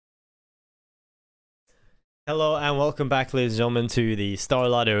Hello and welcome back, ladies and gentlemen, to the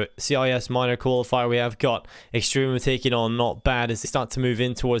StarLadder CIS minor qualifier. We have got Extremum taking on NOTBAD as they start to move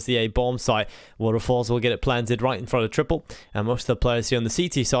in towards the A bomb site. Waterfalls will get it planted right in front of triple, and most of the players here on the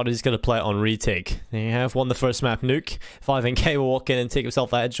CT side are just going to play it on retake. They have won the first map, Nuke. 5NK will walk in and take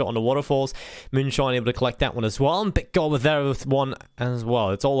himself a headshot on the Waterfalls. Moonshine able to collect that one as well, and Big God with there with one as well.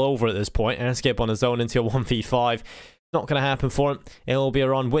 It's all over at this point. Airscape on his own into a 1v5. Not going to happen for him. It'll be a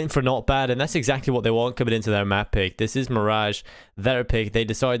run win for NOTBAD, and that's exactly what they want coming into their map pick. This is Mirage, their pick. They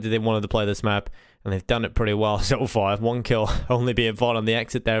decided they wanted to play this map, and they've done it pretty well so far. One kill, only being fought on the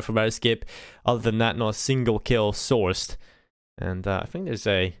exit there from Airscape. Other than that, not a single kill sourced. And I think there's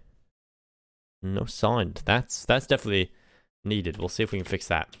a no signed. That's definitely needed. We'll see if we can fix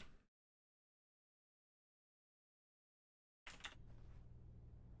that.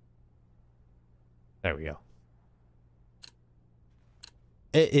 There we go.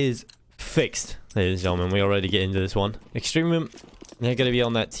 It is fixed, ladies and gentlemen. We already get into this one. Extremum, they're going to be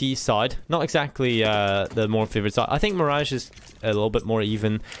on that T side. Not exactly the more favorite side. I think Mirage is a little bit more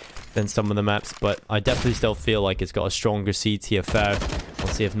even than some of the maps, but I definitely still feel like it's got a stronger CT affair.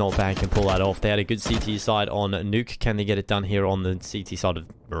 We'll see if NOTBAD can pull that off. They had a good CT side on Nuke. Can they get it done here on the CT side of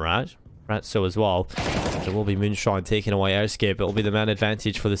Mirage? Right, so as well. There will be Moonshine taking away Airscape. It will be the man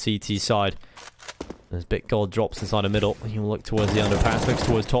advantage for the CT side. As Big God drops inside the middle, he'll look towards the underpass, looks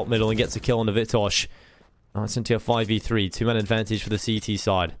towards top middle and gets a kill on the Vitosh. Now it's into a 5v3, two-man advantage for the CT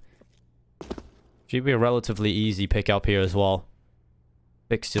side. Should be a relatively easy pick up here as well.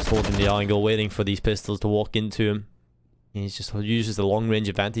 Vic's just holding the angle, waiting for these pistols to walk into him. He just uses the long-range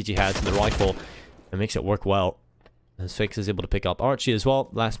advantage he has in the rifle and makes it work well. As Fix is able to pick up Archie as well,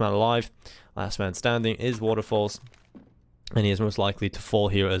 last man alive. Last man standing is Waterfalls, and he is most likely to fall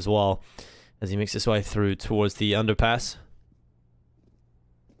here as well, as he makes his way through towards the underpass.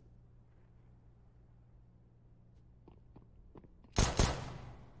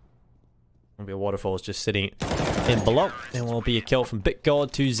 There'll be a Waterfalls just sitting in below. And will be a kill from Big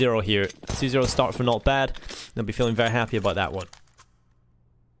God. 2-0 here. 2-0 start for NOTBAD. They'll be feeling very happy about that one.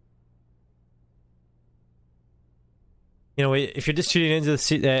 You know, if you're just tuning into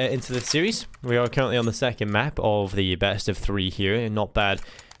the series, we are currently on the second map of the best of 3 here, and NOTBAD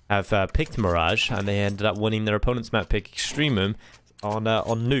have picked Mirage, and they ended up winning their opponent's map pick, Extremum, on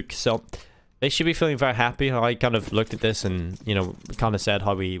Nuke. So they should be feeling very happy. I kind of looked at this and, you know, kind of said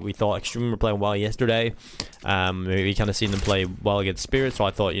how we thought Extremum were playing well yesterday. We kind of seen them play well against Spirit, so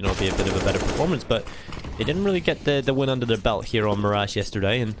I thought, you know, it'd be a bit of a better performance, but they didn't really get the win under their belt here on Mirage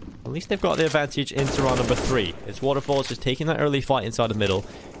yesterday, and at least they've got the advantage into round number 3. It's Waterfalls just taking that early fight inside the middle,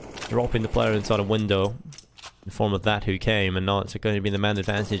 dropping the player inside a window in the form of that who came, and now it's going to be the man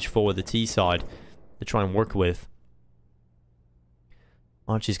advantage for the T side to try and work with.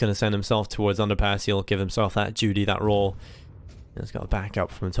 Archie's going to send himself towards underpass. He'll give himself that duty, that role. He's got a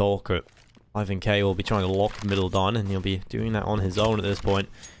backup from Talker. 5NK will be trying to lock the middle down, and he'll be doing that on his own at this point.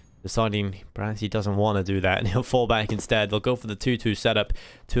 Deciding perhaps he doesn't want to do that, and he'll fall back instead. They'll go for the 2-2 setup.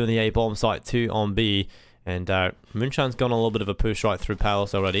 2 on the A bomb site, 2 on B. And Moonshine's gone a little bit of a push right through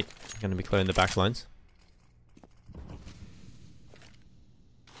Palace already. Going to be clearing the back lines.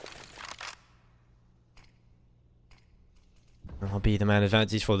 That'll be the man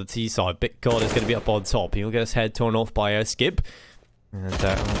advantage for the T side. Big God is going to be up on top. He'll get his head torn off by a skip. And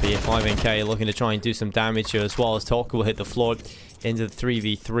that'll be a 5NK looking to try and do some damage here, as well as Talker will hit the floor into the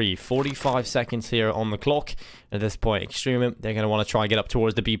 3v3. 45 seconds here on the clock. At this point, Extremum, they're going to want to try and get up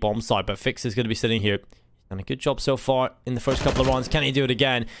towards the B bomb side, but Fix is going to be sitting here. Done a good job so far in the first couple of rounds. Can he do it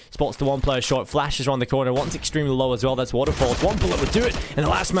again? Spots the one player short, flashes around the corner. One's extremely low as well. That's Waterfalls. One bullet would do it, and the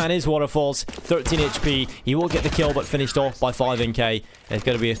last man is Waterfalls. 13 HP. He will get the kill, but finished off by 5NK. It's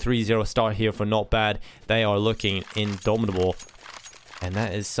going to be a 3-0 start here for NOTBAD. They are looking indomitable, and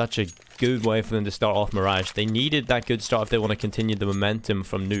that is such a good way for them to start off Mirage. They needed that good start if they want to continue the momentum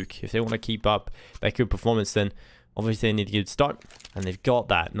from Nuke. If they want to keep up that good performance, then obviously they need a good start, and they've got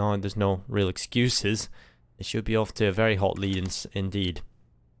that. Now there's no real excuses. They should be off to a very hot lead indeed.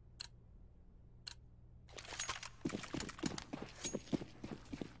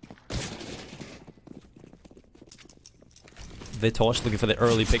 Vitosh looking for the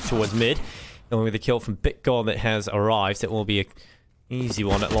early pick towards mid. And with the kill from Big God that has arrived, it will be an easy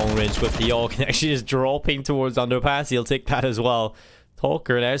one at long range with the York. And actually just dropping towards underpass. He'll take that as well.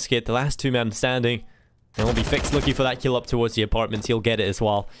 Talker and Airscape, the last two men standing. And will be Fixed looking for that kill up towards the apartments. He'll get it as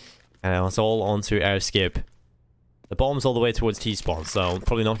well. And it's all onto Airscape. The bomb's all the way towards T-spawn, so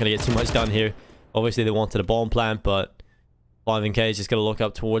probably not going to get too much done here. Obviously, they wanted a bomb plant, but 5NK is just going to look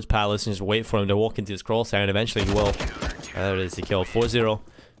up towards Palace and just wait for him to walk into his crosshair, and eventually he will. There it is, the kill. 4-0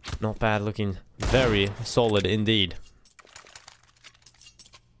 Not bad, looking very solid indeed.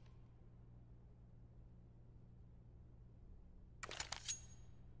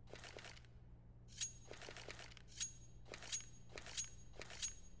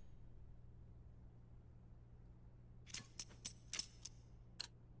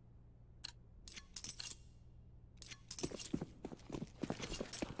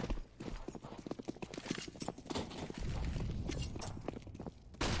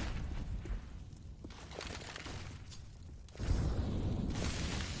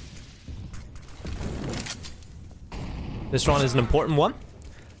 This round is an important one.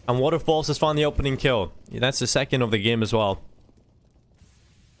 And Waterfalls has found the opening kill. That's the second of the game as well.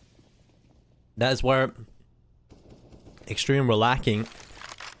 That is where Extreme were lacking.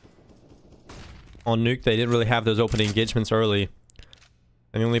 On Nuke, they didn't really have those opening engagements early.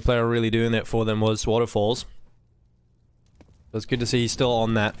 And the only player really doing it for them was Waterfalls. So it's good to see he's still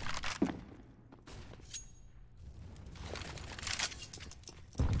on that.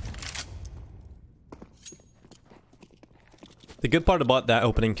 The good part about that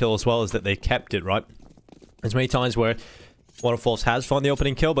opening kill as well is that they kept it, right? There's many times where Waterfalls has found the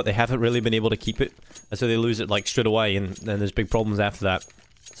opening kill, but they haven't really been able to keep it. And so they lose it like straight away, and then there's big problems after that.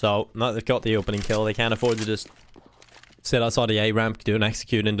 So, now that they've got the opening kill, they can't afford to just sit outside the A ramp, do an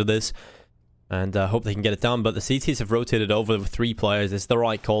execute into this, and hope they can get it done. But the CTs have rotated over with 3 players. It's the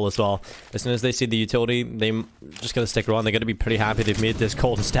right call as well. As soon as they see the utility, they're just going to stick around. They're going to be pretty happy they've made this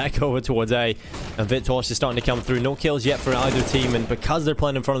call to stack over towards A. And Vitosh is starting to come through. No kills yet for either team, and because they're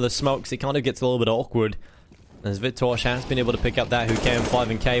playing in front of the smokes, it kind of gets a little bit awkward. As Vitosh has been able to pick up that who came 5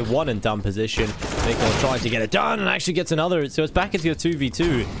 and K, 1 and done position. Mikkel tries to get it done and actually gets another. So it's back into a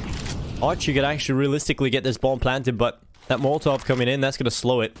 2v2. Archie could actually realistically get this bomb planted, but that Molotov coming in, that's going to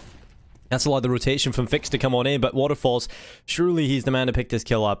slow it. That's allowed the rotation from Fix to come on in, but Waterfalls, surely he's the man to pick this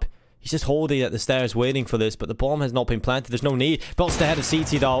kill up. He's just holding at the stairs waiting for this, but the bomb has not been planted. There's no need. Belts the head of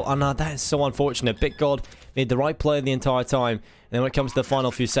CT though. Oh no, that is so unfortunate. Big God made the right play the entire time. And then when it comes to the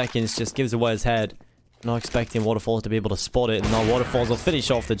final few seconds, just gives away his head. Not expecting Waterfalls to be able to spot it. And now Waterfalls will finish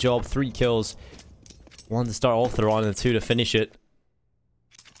off the job. 3 kills. 1 to start off the round and 2 to finish it.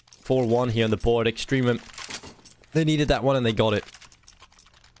 4-1 here on the board. Extremum. They needed that one and they got it.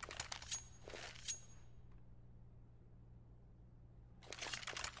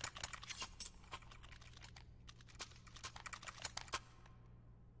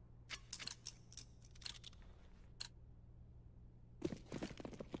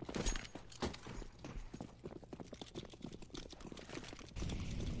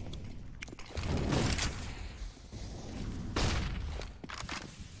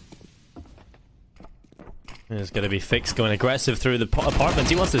 It's going to be Fix going aggressive through the apartments.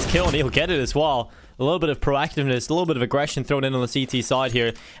 He wants this kill and he'll get it as well. A little bit of proactiveness, a little bit of aggression thrown in on the CT side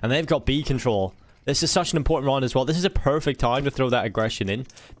here. And they've got B control. This is such an important round as well. This is a perfect time to throw that aggression in.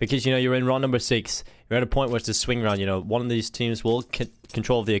 Because, you know, you're in round number 6. You're at a point where it's a swing round. You know, one of these teams will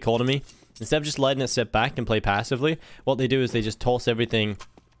control the economy. Instead of just letting it sit back and play passively, what they do is they just toss everything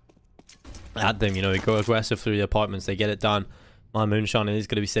at them. You know, they go aggressive through the apartments. They get it done. My Moonshine is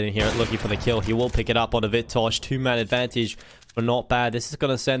going to be sitting here looking for the kill. He will pick it up on a Vitosh. 2-man advantage, but not bad. This is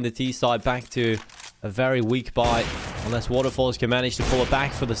going to send the T side back to a very weak buy. Unless Waterfalls can manage to pull it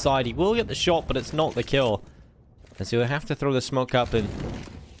back for the side. He will get the shot, but it's not the kill. And so he'll have to throw the smoke up and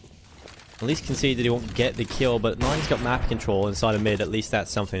at least concede that he won't get the kill. But now he's got map control inside of mid. At least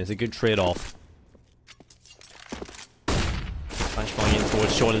that's something. It's a good trade-off. Flashbang in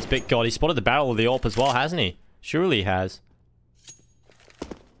towards short as Big God. He spotted the barrel of the AWP as well, hasn't he? Surely he has.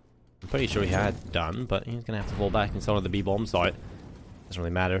 Pretty sure he had done, but he's gonna have to fall back inside of the B bomb site. Doesn't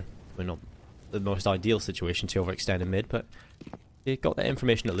really matter. We're not the most ideal situation to overextend in mid, but he got that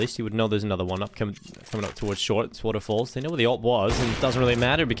information at least. He would know there's another one up coming up towards short. It's Waterfalls. They know where the AWP was, and it doesn't really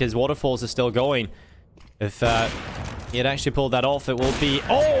matter because Waterfalls is still going. If he had actually pulled that off, it will be...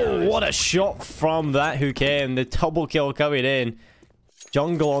 Oh, what a shot from that who came. The double kill coming in.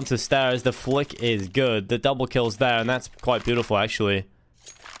 Jungle onto stairs. The flick is good. The double kill's there, and that's quite beautiful actually.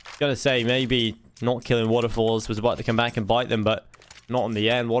 Gotta say, maybe not killing Waterfalls was about to come back and bite them, but not in the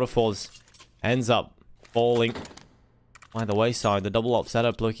end. Waterfalls ends up falling by the wayside. The double op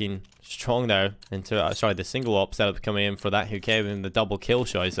setup looking strong there into sorry, the single op setup coming in for that who came in the double kill,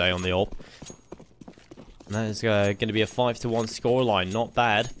 shall I say, on the op. And that is going to be a 5-1 scoreline. Not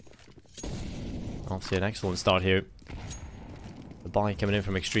bad. Obviously an excellent start here. The buy coming in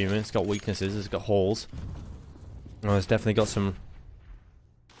from Extremum. It's got weaknesses. It's got holes. Oh, it's definitely got some...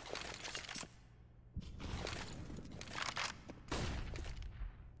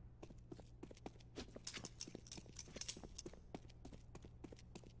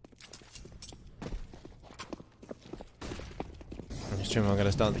 Extremum are going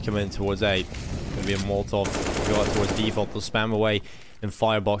to start to come in towards A. Going to be a Molotov. Go out towards default. They'll spam away in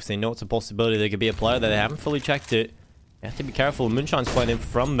Firebox. They know it's a possibility there could be a player there. They haven't fully checked it. You have to be careful. Moonshine's playing in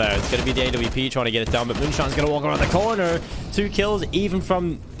from there. It's going to be the AWP trying to get it down, but Moonshine's going to walk around the corner. 2 kills, even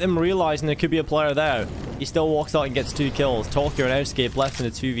from them realizing there could be a player there. He still walks out and gets 2 kills. Talker and Outscape left in a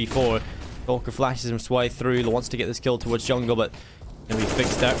 2v4. Talker flashes his way through. Wants to get this kill towards jungle, but going to be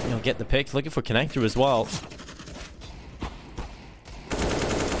fixed out. He'll get the pick. Looking for Connector as well.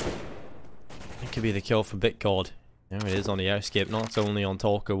 It could be the kill for Bitcord. There it is on the Outscape. Not only on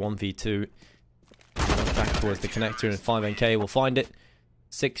Talker, 1v2. Back towards the Connector, and 5NK will find it.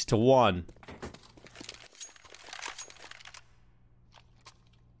 6-1.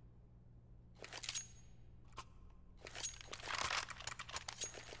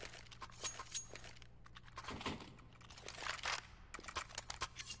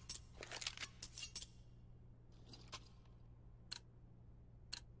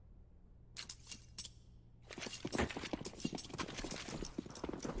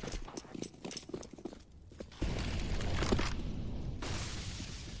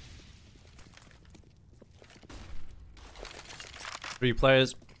 Three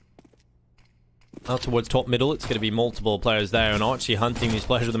players out towards top middle. It's going to be multiple players there, and Archie hunting these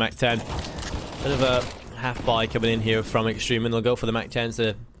players with the Mac 10. Bit of a half buy coming in here from Extreme, and they'll go for the Mac 10s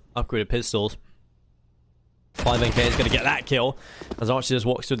to upgrade pistols. 5NK is going to get that kill as Archie just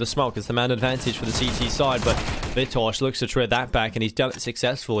walks through the smoke. It's the man advantage for the CT side, but Vitosh looks to trade that back, and he's done it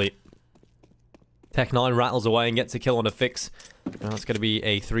successfully. Tech 9 rattles away and gets a kill on a fix. Now it's going to be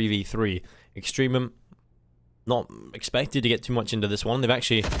a 3v3. Extremum not expected to get too much into this one. They've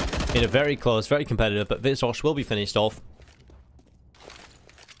actually made it very close, very competitive, but Vitosh will be finished off.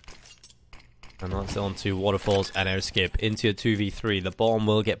 And that's on to Waterfalls and Outscape into a 2v3. The bomb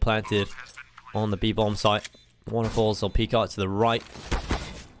will get planted on the B-bomb site. Waterfalls will peek out to the right,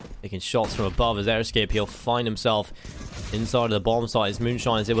 taking shots from above as Outscape. He'll find himself inside of the bomb site as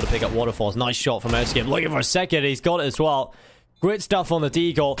Moonshine is able to pick up Waterfalls. Nice shot from Outscape. Looking for a second. He's got it as well. Great stuff on the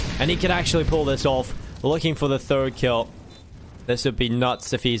Deagle, and he can actually pull this off. Looking for the 3rd kill. This would be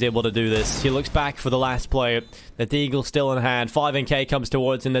nuts if he's able to do this. He looks back for the last player. The Deagle still in hand. 5NK comes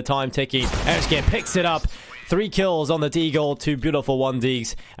towards him. The time ticking. Outscape picks it up. 3 kills on the Deagle. 2 beautiful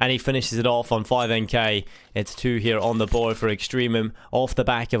 1Ds. And he finishes it off on 5NK. It's 2 here on the board for Extremum. Off the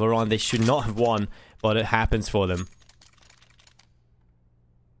back of a run. They should not have won, but it happens for them.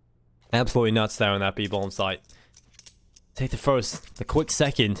 Absolutely nuts there on that B-bomb site. Take the quick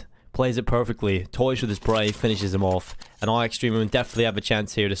second. Plays it perfectly, toys with his brave, finishes him off. And all Extremum definitely have a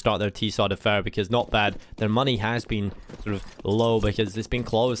chance here to start their T-side affair, because NOTBAD, their money has been sort of low because it's been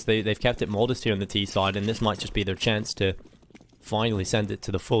close. They've kept it modest here on the T-side, and this might just be their chance to finally send it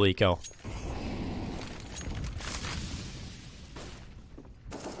to the full eco.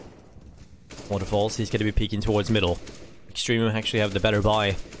 Waterfalls, he's going to be peeking towards middle. Extremum actually have the better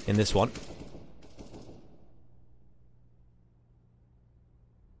buy in this one.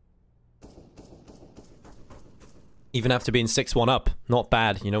 Even after being 6-1 up, not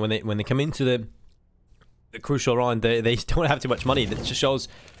bad. You know, when they come into the crucial round, they don't have too much money. That just shows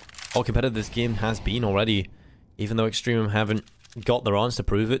how competitive this game has been already. Even though Extremum haven't got the rounds to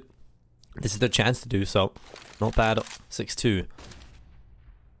prove it, this is their chance to do so. Not bad. 6-2.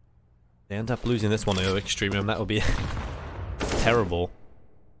 They end up losing this one to Extremum. That would be terrible.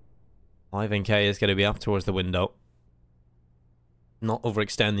 5NK is going to be up towards the window. Not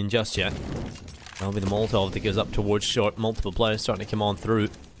overextending just yet. That'll be the Molotov that goes up towards short. Multiple players starting to come on through.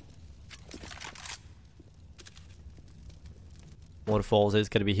 Waterfalls is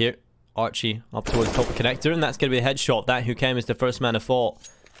going to be here. Archie up towards the top of Connector, and that's going to be a headshot. That who came is the first man to fall.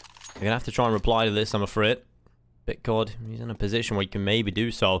 You're going to have to try and reply to this, I'm afraid. Bitgod, he's in a position where he can maybe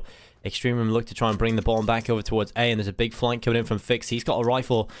do so. Extremum look to try and bring the bomb back over towards A, and there's a big flank coming in from Fix. He's got a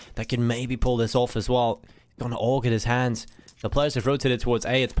rifle that can maybe pull this off as well. He's got an AUG in his hands. The players have rotated towards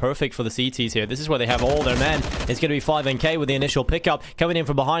A. It's perfect for the CTs here. This is where they have all their men. It's going to be 5NK with the initial pickup. Coming in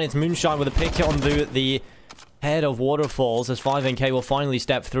from behind, it's Moonshine with a pick on the head of Waterfalls as 5NK will finally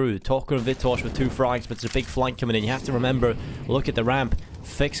step through. Talker and Vitosh with 2 frags, but it's a big flank coming in. You have to remember, look at the ramp.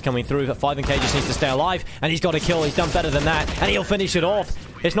 Fix coming through, but 5NK just needs to stay alive, and he's got a kill. He's done better than that, and he'll finish it off.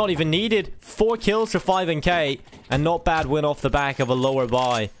 It's not even needed. 4 kills for 5NK, and NOTBAD win off the back of a lower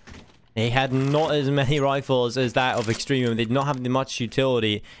buy. They had not as many rifles as that of Extremum. They did not have much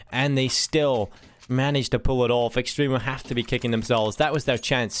utility, and they still managed to pull it off. Extremum have to be kicking themselves. That was their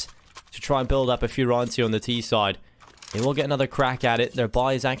chance to try and build up a few rounds here on the T side. They will get another crack at it. Their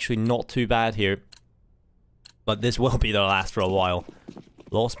buy is actually not too bad here, but this will be their last for a while.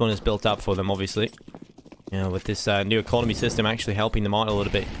 Lost one is built up for them, obviously. You know, with this new economy system actually helping them out a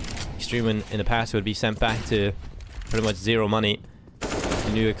little bit. Extremum in the past would be sent back to pretty much zero money.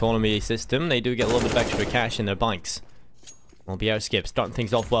 The new economy system, they do get a little bit of extra cash in their banks. Will be outskipped, starting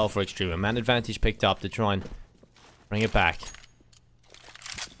things off well for Extremum. Man advantage picked up to try and bring it back.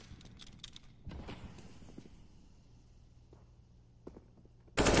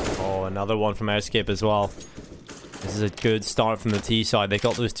 Oh, another one from Airskip as well. This is a good start from the T side. They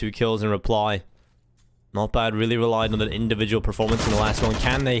got those 2 kills in reply. Not bad, really relied on an individual performance in the last one.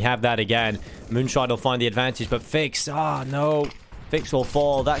 Can they have that again? Moonshine will find the advantage, but Fix, no. Fix will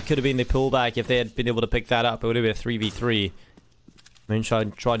fall. That could have been the pullback if they had been able to pick that up. It would have been a 3v3.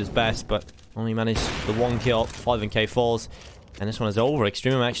 Moonshine tried his best, but only managed the 1 kill. 5k falls. And this one is over.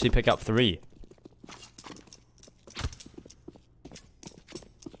 Extremum actually pick up 3.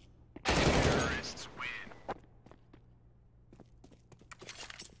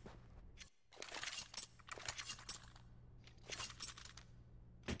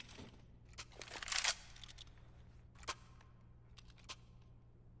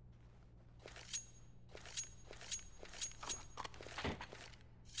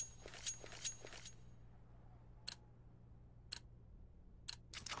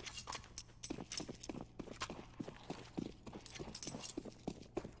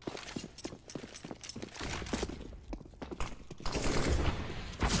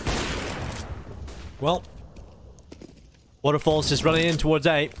 Well, Waterfall's just running in towards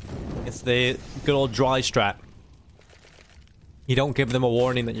A. It's the good old dry strat. You don't give them a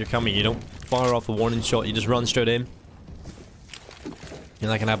warning that you're coming. You don't fire off a warning shot. You just run straight in.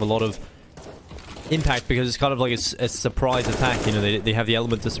 And that can have a lot of impact because it's kind of like a surprise attack. You know, they have the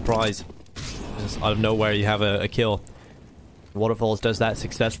element of surprise. Just out of nowhere, you have a kill. Waterfalls does that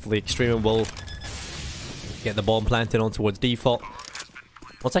successfully. Extremum will get the bomb planted on towards default.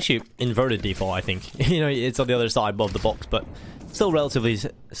 Well, it's actually inverted default, I think. You know, it's on the other side above the box, but still relatively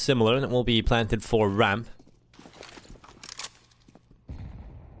similar, and it will be planted for ramp.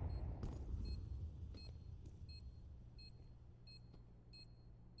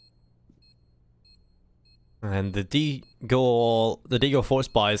 And the Deagle force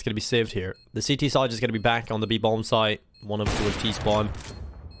buy is going to be saved here. The CT side is going to be back on the B bomb site, one of them towards T spawn.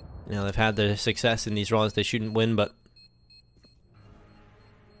 You know, they've had their success in these runs. They shouldn't win, but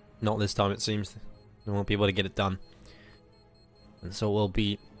not this time, it seems. They won't be able to get it done. And so it will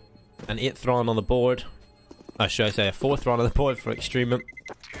be an 8th round on the board. Should I say a 4th round on the board for Extremum.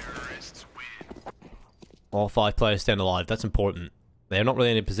 All 5 players staying alive. That's important. They're not really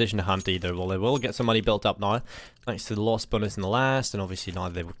in a position to hunt either. Well, they will get some money built up now, thanks to the loss bonus in the last, and obviously now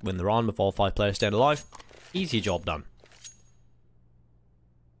they win the round with all 5 players staying alive. Easy job done.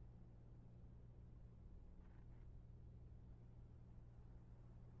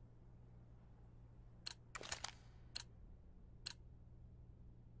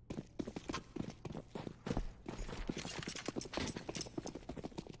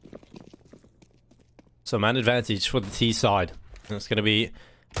 So man advantage for the T side. And it's going to be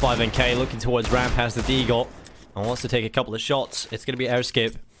 5NK looking towards ramp, has the Deagle and wants to take a couple of shots. It's going to be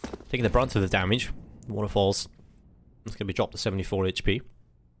Airskip taking the brunt of the damage. Waterfalls. It's going to be dropped to 74 HP.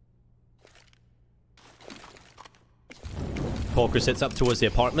 Hawker sits up towards the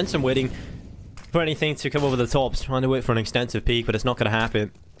apartments and waiting for anything to come over the top. Trying to wait for an extensive peek, but it's not going to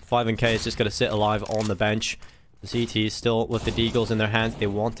happen. 5NK is just going to sit alive on the bench. The CT is still with the Deagles in their hands. They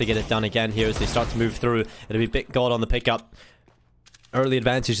want to get it done again here as they start to move through. It'll be Big God on the pickup. Early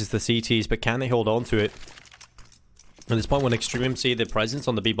advantage is the CTs, but can they hold on to it? At this point, when Extremum see the presence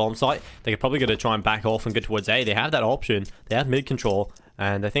on the B bomb site, they're probably going to try and back off and get towards A. They have that option. They have mid control,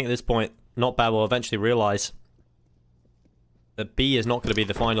 and I think at this point, NOTBAD will eventually realize that B is not going to be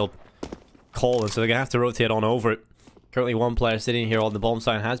the final call, and so they're going to have to rotate on over it. Currently, one player sitting here on the bomb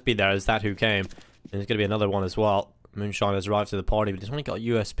site has been there. Is that who came? And there's going to be another one as well. Moonshine has arrived to the party, but he's only got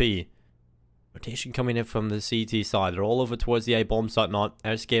USP. Rotation coming in from the CT side. They're all over towards the A bomb site now.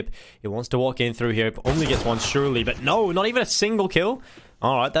 Airskip, he wants to walk in through here, but only gets one surely. But no, not even a single kill.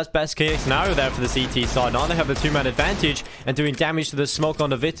 Alright, that's best case scenario there for the CT side. Now they have the 2-man advantage and doing damage to the smoke on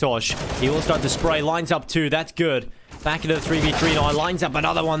the Vitosh. He will start to spray. Lines up 2. That's good. Back into the 3v3 now. Lines up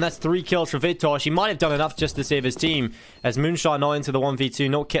another one. That's 3 kills for Vitosh. He might have done enough just to save his team. As Moonshine now into the 1v2.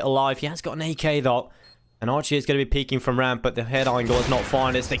 No kit alive. He has got an AK though. And Archie is going to be peeking from ramp, but the head angle is not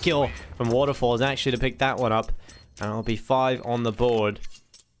fine. It's the kill from Waterfalls actually to pick that one up. And it'll be 5 on the board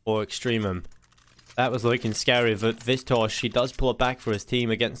for Extremum. That was looking scary, but Vitosh, he does pull it back for his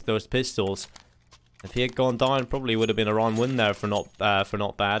team against those pistols. If he had gone down, probably would have been a round win there for not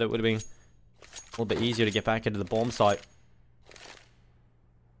bad. It would have been a little bit easier to get back into the bomb site.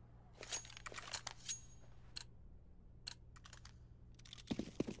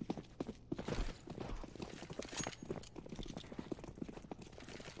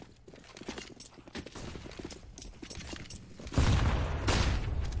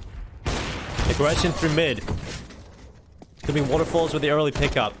 Aggression through mid. Could be Waterfalls with the early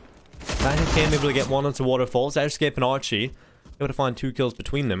pickup. Van came able to get one onto Waterfalls. Airscape and Archie able to find 2 kills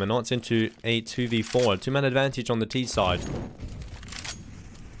between them, and now it's into a 2v4. 2-man advantage on the T side.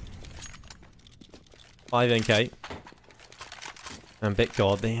 5 NK. And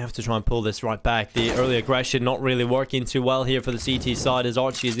BitGod, they have to try and pull this right back. The early aggression not really working too well here for the CT side, as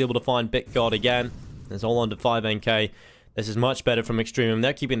Archie is able to find BitGod again. It's all on to 5 NK. This is much better from Extremum.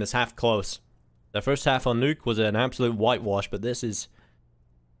 They're keeping this half close. The first half on Nuke was an absolute whitewash, but this is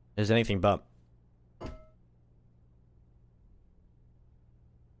anything but.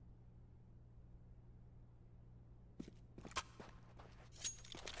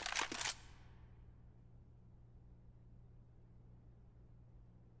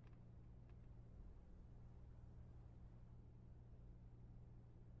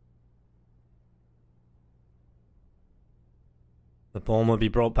 The bomb will be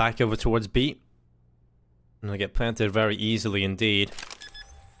brought back over towards B. And they'll get planted very easily indeed.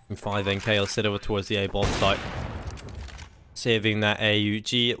 And 5 NK will sit over towards the A bomb site. Saving that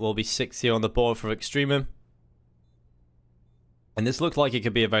AUG. It will be 6 here on the board for Extremum. And this looked like it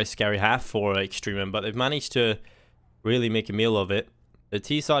could be a very scary half for Extremum, but they've managed to really make a meal of it. The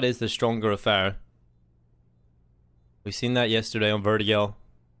T side is the stronger affair. We've seen that yesterday on Vertigo.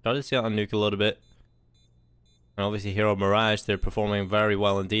 Started to see it on Nuke a little bit. And obviously here on Mirage, they're performing very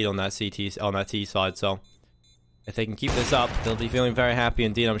well indeed on that T side, so if they can keep this up, they'll be feeling very happy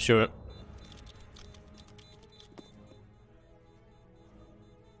indeed, I'm sure.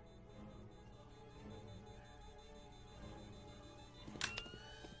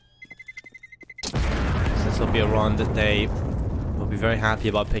 This will be a run that they will be very happy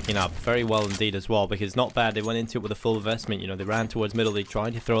about picking up very well indeed as well, because NOTBAD, they went into it with a full investment. You know, they ran towards middle, they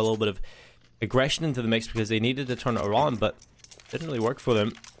tried to throw a little bit of aggression into the mix because they needed to turn it around, but it didn't really work for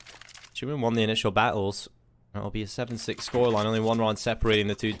them. Extremum won the initial battles. It'll be a 7-6 scoreline, only 1 round separating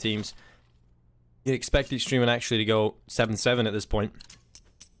the 2 teams. You'd expect Extremum actually to go 7-7 at this point.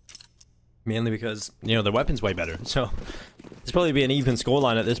 Mainly because, you know, their weapon's way better. So, it's probably be an even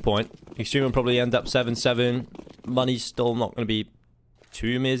scoreline at this point. Extremum probably end up 7-7. Money's still not going to be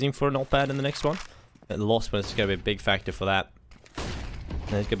too amazing for NOTBAD in the next one. But the loss is going to be a big factor for that.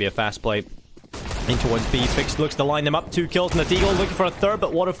 And it's going to be a fast play. In towards B. Fix looks to line them up. 2 kills and the Deagle looking for a third,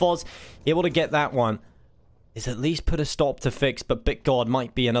 but Waterfalls able to get that one. Is at least put a stop to Fix, but BitGod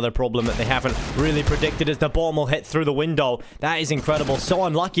might be another problem that they haven't really predicted as the bomb will hit through the window. That is incredible. So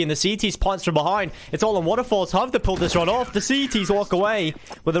unlucky, and the CTs punch from behind. It's all on Waterfalls. How have they pulled this run off? The CTs walk away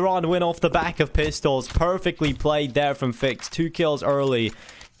with a round win off the back of pistols. Perfectly played there from Fix. 2 kills early,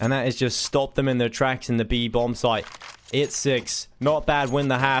 and that has just stopped them in their tracks in the B bomb site. 8-6. NOTBAD win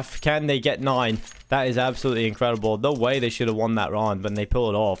the half. Can they get 9? That is absolutely incredible. No way they should have won that round, but they pull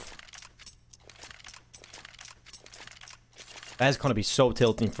it off. That is going to be so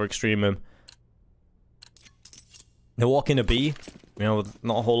tilting for Extremum. They walk into B, you know, with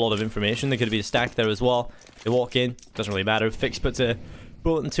not a whole lot of information. There could be a stack there as well. They walk in, doesn't really matter. Fix puts a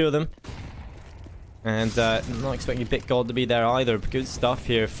bullet in 2 of them. And not expecting BitGod to be there either. Good stuff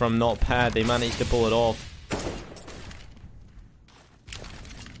here from NOTBAD. They managed to pull it off.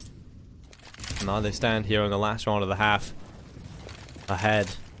 Now they stand here in the last round of the half.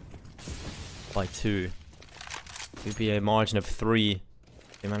 Ahead by 2. Could be a margin of 3.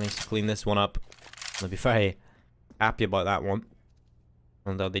 They managed to clean this one up. They'll be very happy about that one.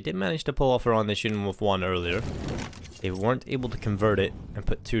 Although they did manage to pull off a round they shouldn't with 1 earlier. They weren't able to convert it and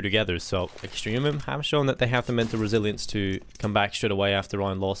put 2 together. So Extremum have shown that they have the mental resilience to come back straight away after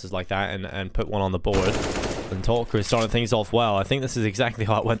round losses like that and put 1 on the board. And Talker is starting things off well. I think this is exactly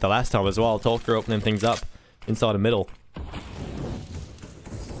how it went the last time as well. Talker opening things up inside the middle.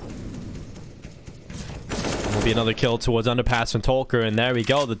 Will be another kill towards underpass from Talker, and there we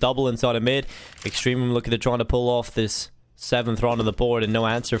go, the double inside of mid. Extremum looking to trying to pull off this 7th round of the board, and no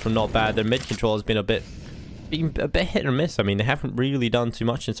answer from NOTBAD. Their mid control has been a bit hit or miss. I mean, they haven't really done too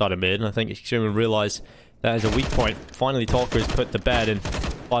much inside of mid, and I think Extremum realized that is a weak point. Finally, Talker is put to bed, and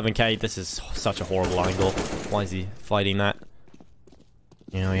 5NK, this is such a horrible angle. Why is he fighting that?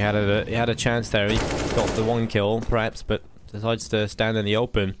 You know, he had a chance there. He got the 1 kill, perhaps, but decides to stand in the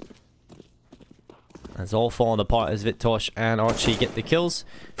open. It's all falling apart as Vitosh and Archie get the kills.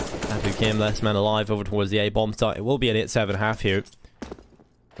 And became less men alive over towards the A bomb site. It will be an 8-7 half here.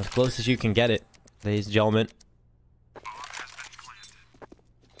 As close as you can get it, ladies and gentlemen.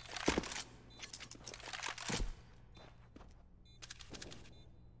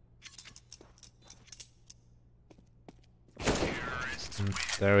 And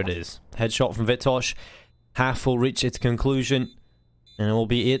there it is. Headshot from Vitosh. Half will reach its conclusion. And it will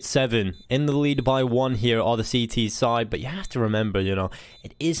be 8-7. In the lead by 1 here on the CT side. But you have to remember, you know,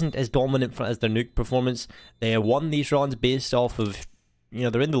 it isn't as dominant as their nuke performance. They have won these rounds based off of, you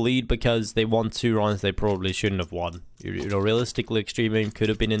know, they're in the lead because they won 2 rounds they probably shouldn't have won. You know, realistically, Extremum could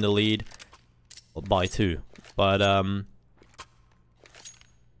have been in the lead by 2. But,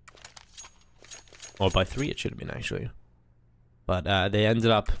 or by 3 it should have been, actually. But they ended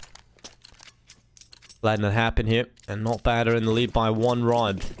up letting it happen here. And NOTBAD are in the lead by 1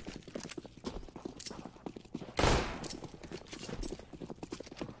 round.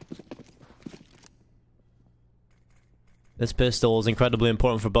 This pistol is incredibly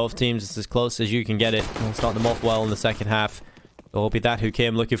important for both teams. It's as close as you can get it. We'll start them off well in the second half. It will be that who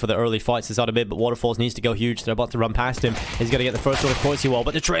came looking for the early fights inside a bit, but Waterfalls needs to go huge. They're about to run past him. He's going to get the first one, of course he will,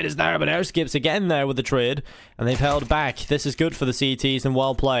 but the trade is there, but Air Skips again there with the trade, and they've held back. This is good for the CTs and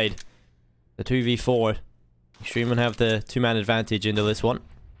well played. The 2v4. Extremum have the 2-man advantage into this one.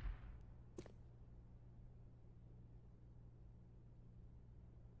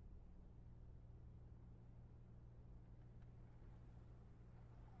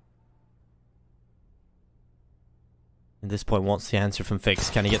 At this point, what's the answer from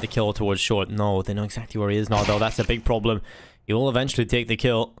Fix? Can he get the kill towards short? No, they know exactly where he is now, though. That's a big problem. He will eventually take the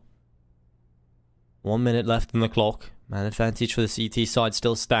kill. 1 minute left in the clock. Man advantage for the CT side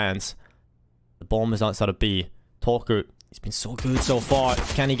still stands. The bomb is outside of B. Talker, he's been so good so far.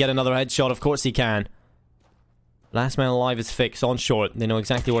 Can he get another headshot? Of course he can. Last man alive is Fix on short. They know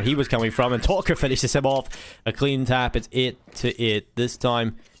exactly where he was coming from, and Talker finishes him off. A clean tap. It's 8-8. This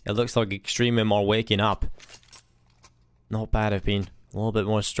time, it looks like Extremum are waking up. NOTBAD have been a little bit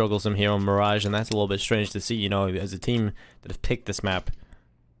more strugglesome here on Mirage, and that's a little bit strange to see, you know, as a team that have picked this map.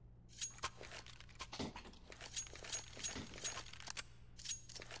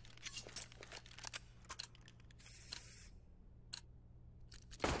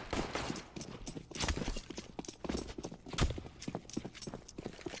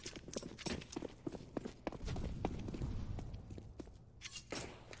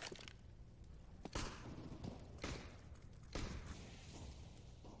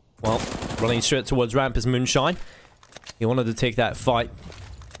 Well, running straight towards ramp is Moonshine. He wanted to take that fight.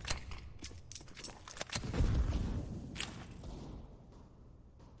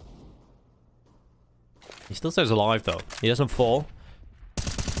 He still stays alive though. He doesn't fall.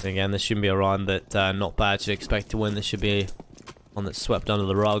 Again, this shouldn't be a round that NOTBAD should expect to win. This should be one that's swept under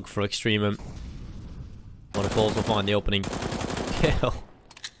the rug for Extremum. Waterfalls will find the opening kill.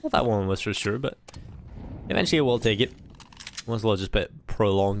 Well, that one was for sure, but eventually we'll take it. Was a little just a bit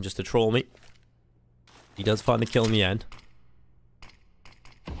prolonged just to troll me. He does find the kill in the end.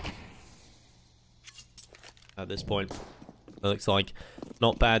 At this point, it looks like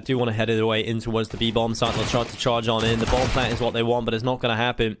NOTBAD do want to head their way in towards the B-bomb site. They'll try to charge on in. The bomb plant is what they want, but it's not going to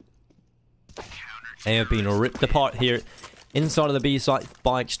happen. They have been ripped apart here inside of the B site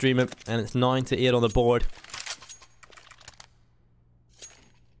by Extremum, and it's 9-8 on the board.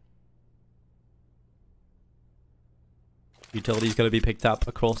 Utility's going to be picked up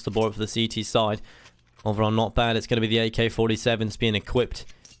across the board for the CT side. Over on NOTBAD, it's going to be the AK-47s being equipped.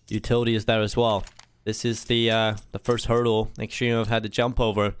 Utility is there as well. This is the first hurdle Extreme have had to jump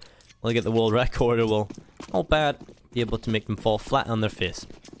over. Look at the world record. It will, not bad, be able to make them fall flat on their face.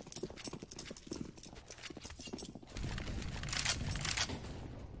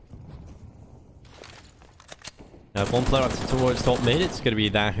 Now, if one player up towards top mid, it's going to be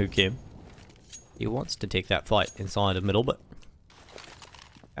that who came. He wants to take that fight inside of middle, but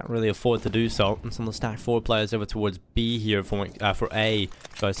can't really afford to do so. And some of the stack 4 players over towards B here for A,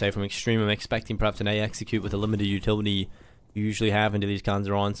 should I say, from Extreme. I'm expecting perhaps an A execute with a limited utility you usually have into these kinds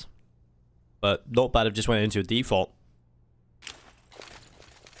of rounds. But NOTBAD have just went into a default.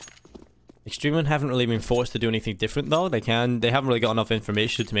 Extreme haven't really been forced to do anything different though. They haven't really got enough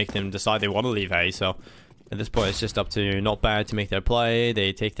information to make them decide they want to leave A, so at this point, it's just up to NOTBAD to make their play.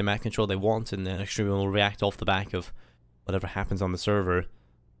 They take the map control they want, and then Extreme will react off the back of whatever happens on the server.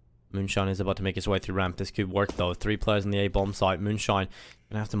 Moonshine is about to make his way through ramp. This could work, though. 3 players on the A-bomb site. Moonshine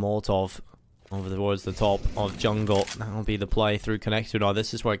gonna have to Molotov over towards the top of jungle. That'll be the play through connector. Now,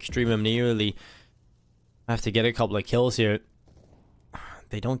 this is where Extreme nearly have to get a couple of kills here.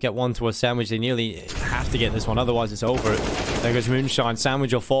 They don't get one to a sandwich. They nearly have to get this one, otherwise it's over. There goes Moonshine.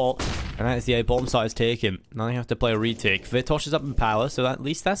 Sandwich will fall, and that is the A-bomb site is taken. Now they have to play a retake. Vitosh is up in power, so at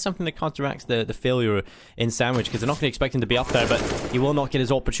least that's something that counteracts the failure in sandwich, because they're not going to expect him to be up there, but he will not get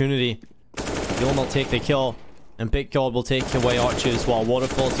his opportunity. He will not take the kill, and Big God will take away Archers, while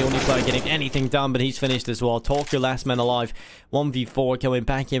Waterfall's the only player getting anything done, but he's finished as well. Talker, last man alive. 1v4 going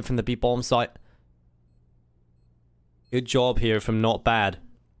back in from the B-bomb site. Good job here from NOTBAD.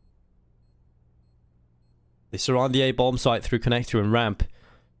 They surround the A bomb site through connector and ramp.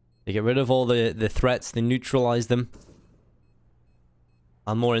 They get rid of all the threats. They neutralize them.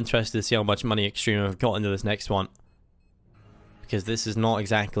 I'm more interested to see how much money Extremum have got into this next one. Because this is not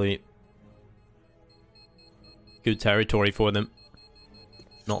exactly good territory for them.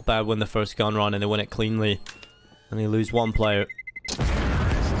 NOTBAD win the first gun run and they win it cleanly. And they lose one player.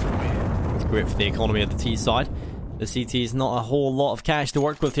 It's great for the economy at the T side. The CT is not a whole lot of cash to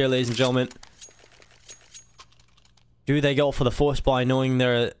work with here, ladies and gentlemen. Do they go for the force buy knowing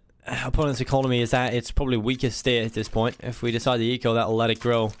their opponent's economy is at its probably weakest state at this point? If we decide to eco, that'll let it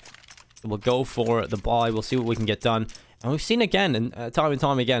grow. We'll go for the buy. We'll see what we can get done. And we've seen again, and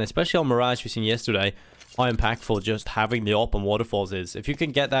time again, especially on Mirage, we've seen yesterday, how impactful just having the op on waterfalls is. If you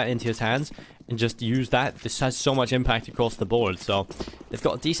can get that into his hands and just use that, this has so much impact across the board. So they've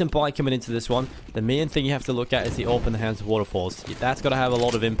got a decent buy coming into this one. The main thing you have to look at is the op in the hands of waterfalls. That's got to have a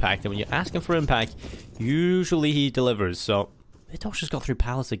lot of impact, and when you ask him for impact, usually he delivers. So Vitosh just got through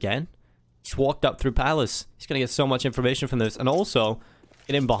Palace again. He's walked up through Palace. He's going to get so much information from this, and also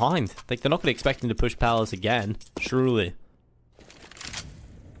get in behind. Like, they're not going to expect him to push Palace again, surely.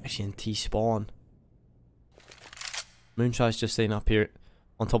 Actually in T-spawn. Moonshine's just staying up here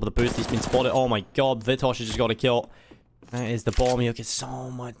on top of the boost. He's been spotted. Oh my god, Vitosh has just got a kill. That is the bomb. He'll get so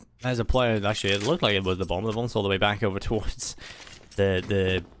much. As a player, actually, it looked like it was the bomb. The bomb's all the way back over towards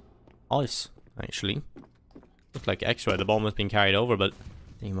the ice, actually. Looked like X-ray. The bomb was being carried over, but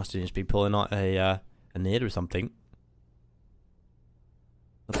he must have just been pulling out a nade or something.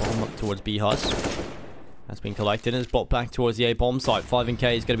 The bomb up towards B-Hus. That's been collected and is brought back towards the A bomb site. 5 and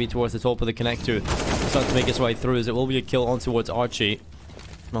K is going to be towards the top of the connector. Starting to make its way through as it will be a kill on towards Archie.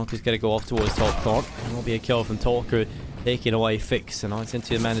 Knock is going to go off towards top court. And it will be a kill from Talker, taking away Fix. And now it's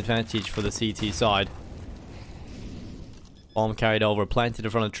into a man advantage for the CT side. Bomb carried over, planted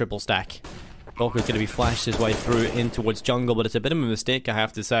in front of triple stack. Talker's going to be flashed his way through in towards jungle, but it's a bit of a mistake, I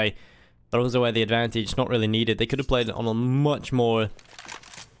have to say. Throws away the advantage, not really needed. They could have played it on a much more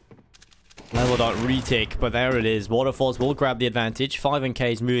leveled out retake, but there it is. Waterfalls will grab the advantage. 5 and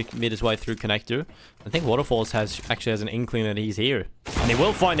K's made his way through connector. I think Waterfalls actually has an inkling that he's here. And he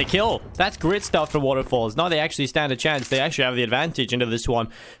will find a kill. That's great stuff for Waterfalls. Now they actually stand a chance. They actually have the advantage into this one.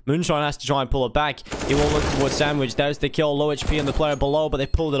 Moonshine has to try and pull it back. He will look towards Sandwich. There's the kill. Low HP on the player below, but they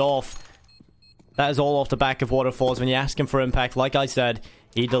pulled it off. That is all off the back of Waterfalls. When you ask him for impact, like I said,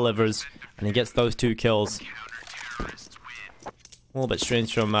 he delivers. And he gets those 2 kills. A little bit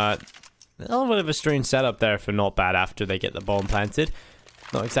strange from... a little bit of a strange setup there for NOTBAD after they get the bomb planted.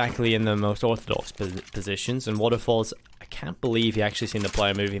 Not exactly in the most orthodox positions. And Waterfalls, I can't believe he actually seen the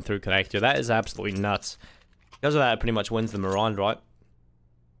player moving through connector. That is absolutely nuts. Because of that, it pretty much wins them around, right?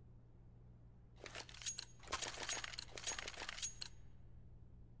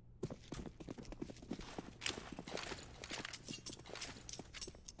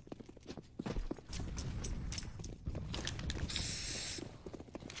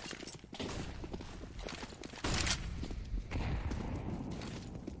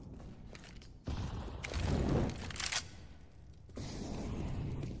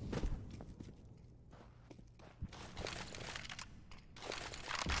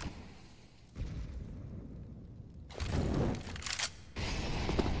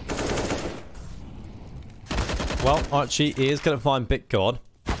 Well, Archie is going to find Bitgod.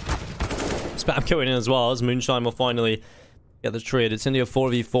 Spam going in as well, as Moonshine will finally get the trade. It's into a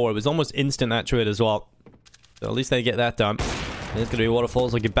 4v4. It was almost instant, that trade as well. So at least they get that done. It's going to be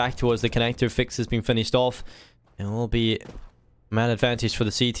Waterfalls looking back towards the connector. Fix has been finished off. And it will be man advantage for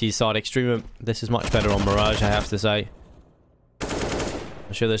the CT side. Extremum, this is much better on Mirage, I have to say.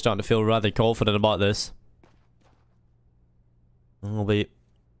 I'm sure they're starting to feel rather confident about this. And we'll be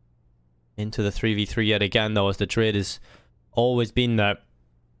into the 3v3 yet again, though, as the trade has always been there.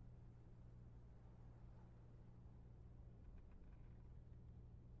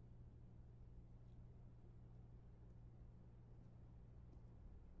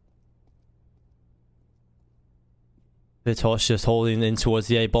 Vitosh just holding in towards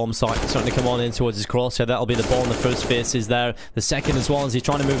the A bomb site, starting to come on in towards his crosshair. That'll be the ball. The first face is there. The second as well, as he's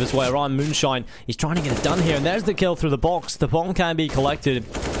trying to move his way around. Moonshine, he's trying to get it done here, and there's the kill through the box. The bomb can be collected,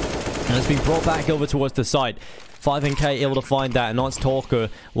 and it's been brought back over towards the site. 5 and K able to find that, and now it's Talker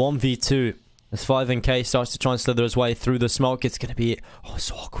 1v2. As 5 and K starts to try and slither his way through the smoke, it's going to be... Oh,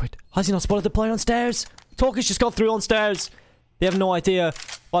 so awkward. Has he not spotted the player on stairs? Talker's just got through on stairs. They have no idea.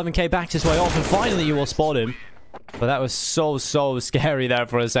 5 and K backs his way off, and finally you will spot him. But that was so scary there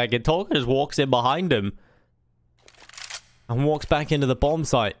for a second. Talker just walks in behind him. And walks back into the bomb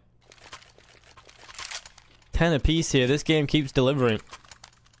site. 10 apiece here. This game keeps delivering.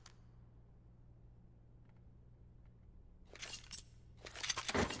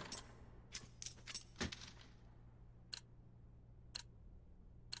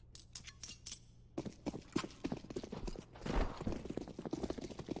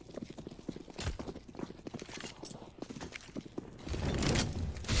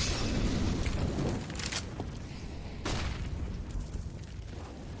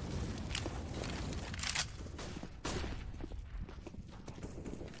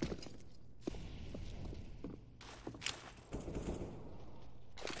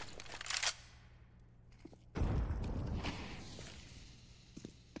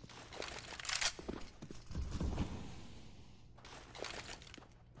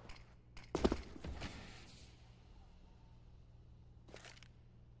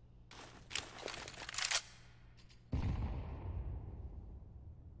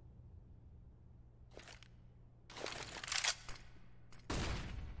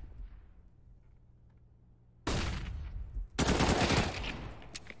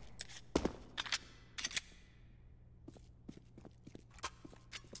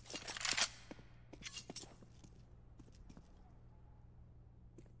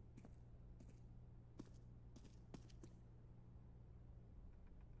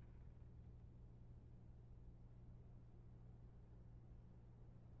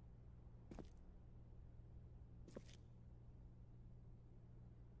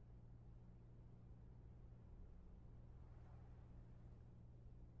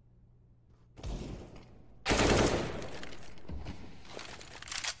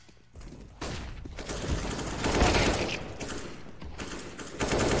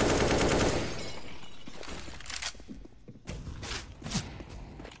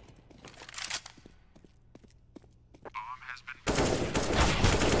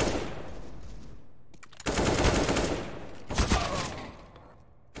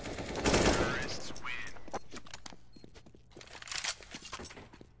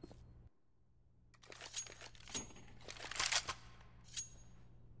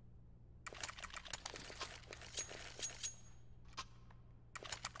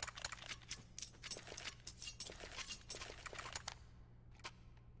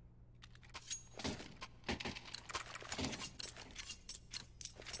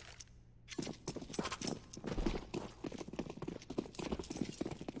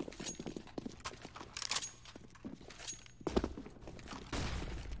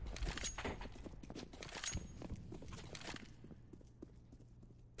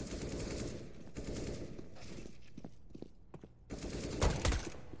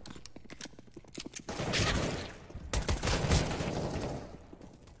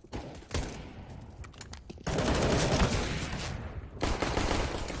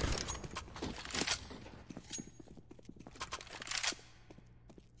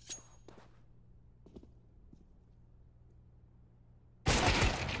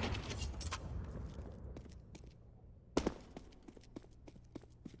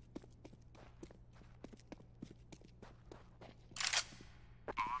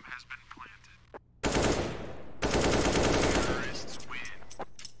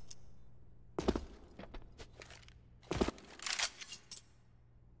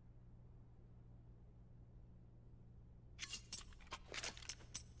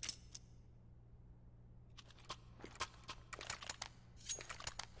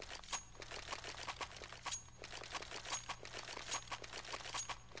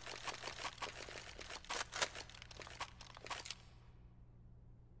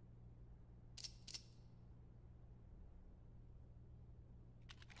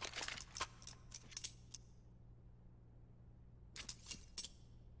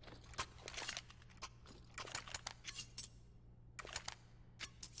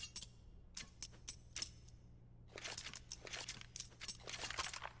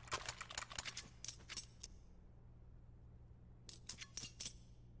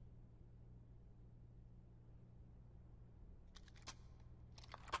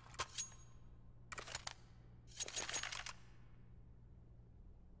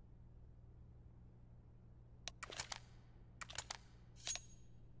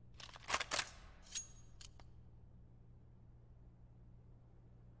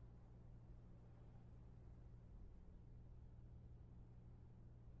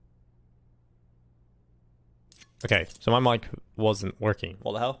 Okay, so my mic wasn't working.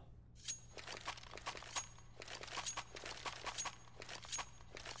 What the hell?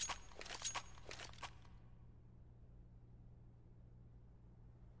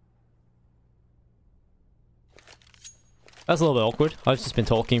 That's a little bit awkward. I've just been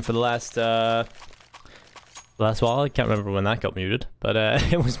talking for the last last while. I can't remember when that got muted, but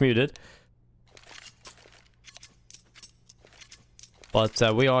it was muted. But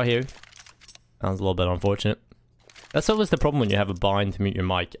we are here. That was a little bit unfortunate. That's always the problem when you have a bind to mute your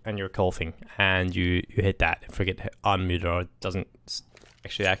mic and you're coughing and you hit that and forget to unmute or it doesn't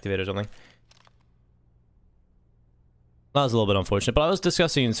actually activate or something. That was a little bit unfortunate, but I was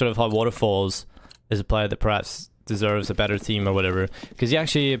discussing sort of how Waterfalls is a player that perhaps deserves a better team or whatever, because he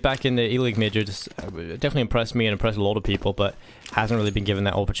actually, back in the E-League Major, just definitely impressed me and impressed a lot of people, but hasn't really been given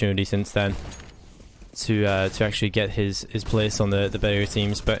that opportunity since then to actually get his place on the better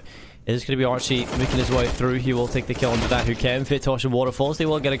teams. But it is going to be Archie making his way through. He will take the kill under that who can. Vitosh and Waterfalls, they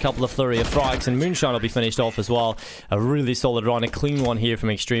will get a couple of flurry of frags, and Moonshine will be finished off as well. A really solid run, a clean one here from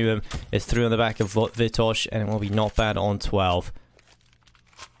Extremum. It's through on the back of Vitosh, and it will be not bad on 12.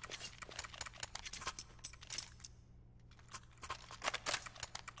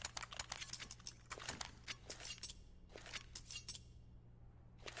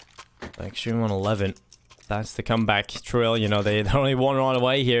 Extreme on 11. That's the comeback trail. You know, they're only one run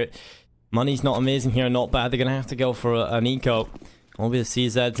away here. Money's not amazing here, not bad. They're going to have to go for an eco. All be the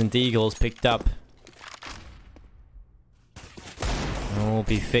CZs and Deagles picked up. Will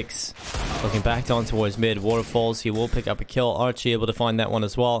be Fix. Looking back down towards mid. Waterfalls, he will pick up a kill. Archie able to find that one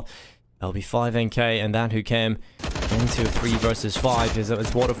as well. That'll be 5 NK, and that who came into 3 versus 5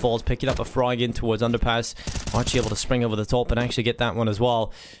 is Waterfalls picking up a frag in towards underpass. Archie able to spring over the top and actually get that one as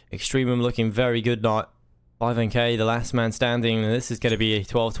well. Extremum looking very good now. 5 NK, the last man standing, and this is going to be a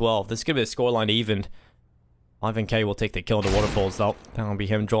 12-12. This is going to be a scoreline evened. 5 NK will take the kill to Waterfalls though. That'll be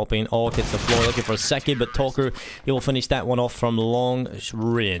him dropping. Oh, hits the floor looking for a second, but Talker, he will finish that one off from long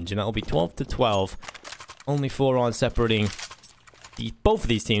range, and that'll be 12-12. Only 4 rounds separating both of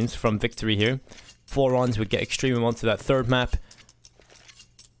these teams from victory here. 4 runs would get Extremum onto that third map.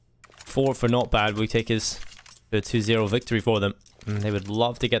 4 for NOTBAD. We take his 2-0 victory for them. And they would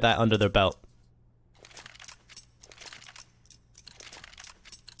love to get that under their belt.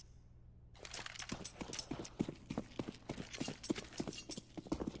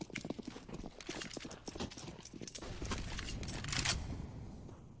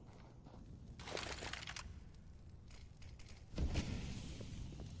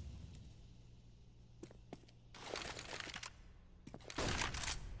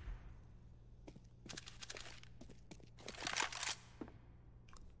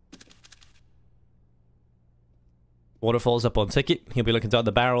 Waterfalls up on ticket. He'll be looking down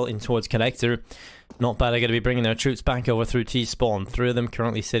the barrel in towards connector. NOTBAD are going to be bringing their troops back over through T-spawn. 3 of them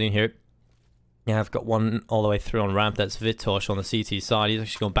currently sitting here. Yeah, I've got one all the way through on ramp. That's Vitosh on the CT side. He's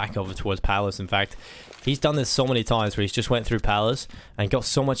actually going back over towards Palace. In fact, he's done this so many times where he's just went through Palace and got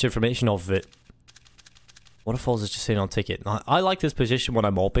so much information off of it. Waterfalls is just sitting on ticket. Now, I like this position when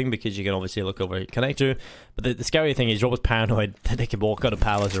I'm opening because you can obviously look over connector. But the scary thing is you're always paranoid that they can walk out of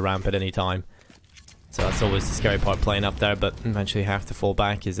Palace or ramp at any time. So that's always the scary part playing up there, but eventually have to fall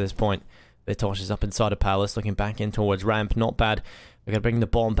back is this point. Vitosh is up inside of Palace, looking back in towards ramp. NOTBAD. They're going to bring the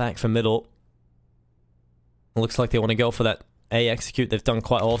bomb back from middle. It looks like they want to go for that A execute they've done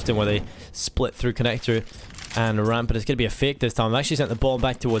quite often where they split through connector and ramp, but it's going to be a fake this time. I've actually sent the bomb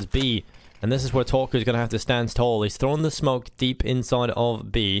back towards B, and this is where Talker is going to have to stand tall. He's thrown the smoke deep inside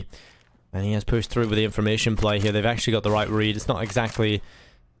of B, and he has pushed through with the information play here. They've actually got the right read. It's not exactly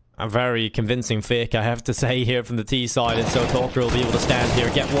a very convincing fake, I have to say, here from the T side, and so Talker will be able to stand here,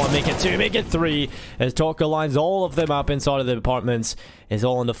 get 1, make it 2, make it 3, as Talker lines all of them up inside of the apartments. It's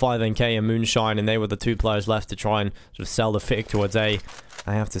all into 5 NK and Moonshine, and they were the 2 players left to try and sort of sell the fake towards A.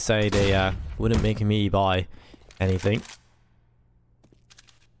 I have to say, they wouldn't make me buy anything.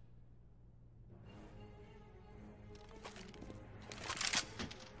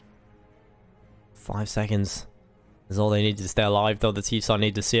 Five seconds is all they need to stay alive, though. The T side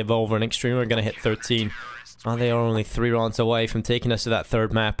need to save over, and Extreme are going to hit 13. Oh, they are only 3 rounds away from taking us to that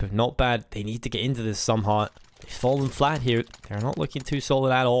third map. NOTBAD. They need to get into this somehow. They've fallen flat here. They're not looking too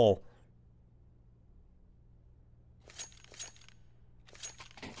solid at all.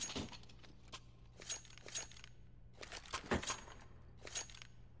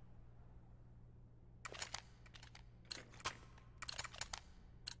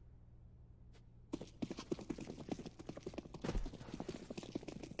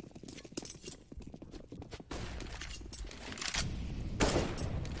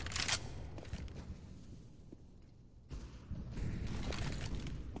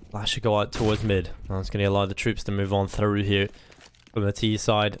 Flash should go out towards mid. That's going to allow the troops to move on through here from the T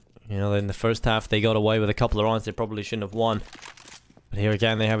side. You know, in the first half they got away with a couple of rounds they probably shouldn't have won. But here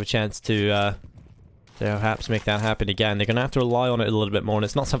again they have a chance to perhaps make that happen again. They're going to have to rely on it a little bit more, and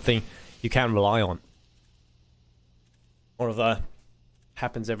it's not something you can rely on. more of a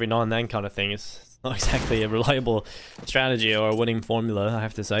happens every now and then kind of thing. It's not exactly a reliable strategy or a winning formula, I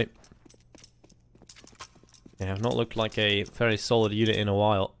have to say. Yeah, I've not looked like a very solid unit in a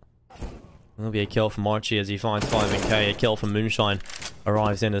while. There'll be a kill from Archie as he finds 5k. A kill from Moonshine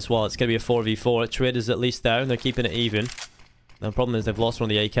arrives in as well. It's going to be a 4v4. Trade is at least down. They're keeping it even. The problem is they've lost one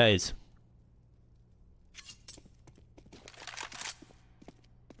of the AKs.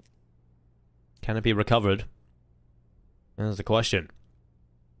 Can it be recovered? That's the question.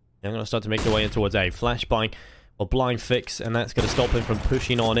 They're going to start to make their way in towards A. Flashbang or blind fix, and that's going to stop him from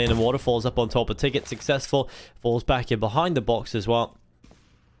pushing on in. And Waterfall's up on top of Ticket. Successful. Falls back in behind the box as well.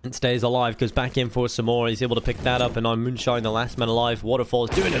 And stays alive, goes back in for some more. He's able to pick that up, and on Moonshine, the last man alive.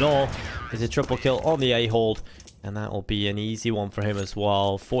 Waterfall's doing it all. There's a triple kill on the A hold, and that will be an easy one for him as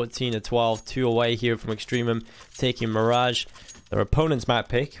well. 14-12, 2 away here from Extremum, taking Mirage, their opponent's map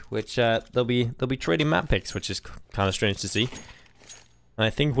pick, which they'll be trading map picks, which is kind of strange to see. And I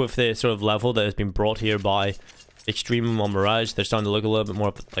think with the sort of level that has been brought here by Extremum on Mirage, they're starting to look a little bit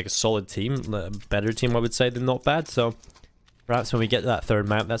more like a solid team, a better team, I would say, than NOTBAD. So perhaps when we get to that third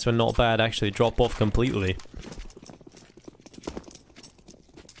map, that's when NOTBAD actually drop off completely.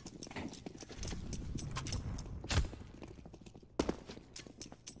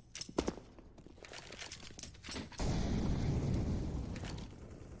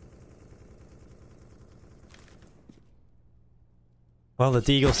 Well, the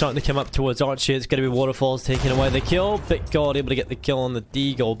Deagle's starting to come up towards Archie. It's going to be Waterfalls taking away the kill. Big God able to get the kill on the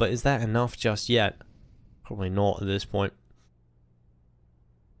Deagle, but is that enough just yet? Probably not at this point.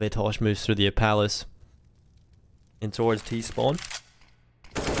 Virtus moves through the Palace in towards T-spawn.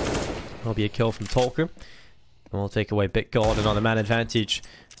 There'll be a kill from Talker. And we'll take away Bitgod. Another man advantage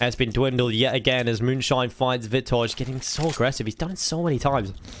has been dwindled yet again as Moonshine finds Virtus, getting so aggressive. He's done it so many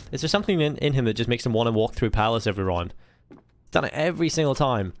times. Is there something in him that just makes him want to walk through Palace every round? Done it every single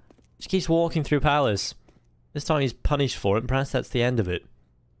time. Just keeps walking through Palace. This time he's punished for it, and perhaps that's the end of it.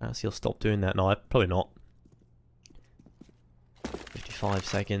 Perhaps he'll stop doing that. No, probably not. 55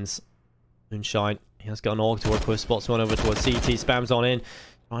 seconds. Moonshine, he has got an AUG to work with. Spots one over towards CT, spams on in.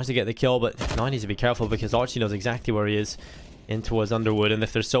 Tries to get the kill, but now he needs to be careful because Archie knows exactly where he is. In towards Underwood, and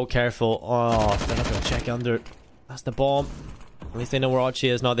if they're so careful... Oh, they're not going to check under. That's the bomb. At least they know where Archie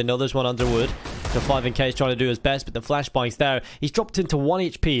is now. They know there's one Underwood. So 5k is trying to do his best, but the flashbang's there. He's dropped into 1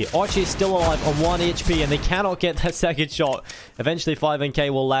 HP. Archie is still alive on 1 HP, and they cannot get that second shot. Eventually 5k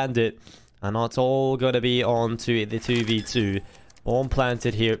will land it. And that's all going to be on to the 2v2. Bomb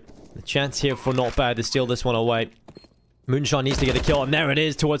planted here. The chance here for NOTBAD to steal this one away. Moonshine needs to get a kill, and there it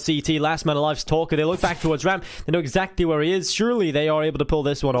is towards CT. Last man alive's Talker. They look back towards Ramp. They know exactly where he is. Surely they are able to pull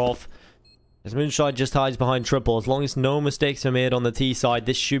this one off. As Moonshine just hides behind triple. As long as no mistakes are made on the T side,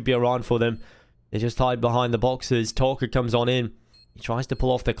 this should be a round for them. They just hide behind the boxes. Talker comes on in. He tries to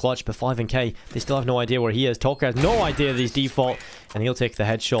pull off the clutch, but 5k, they still have no idea where he is. Talker has no idea that he's default, and he'll take the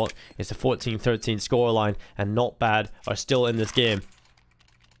headshot. It's a 14-13 scoreline, and NOTBAD are still in this game.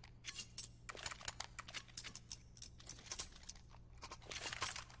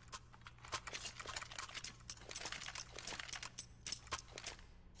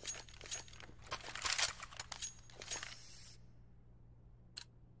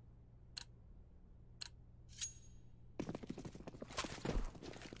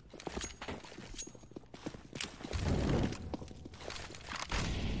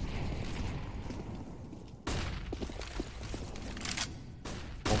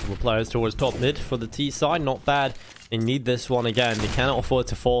 Multiple players towards top mid for the T side. NOTBAD. They need this one again. They cannot afford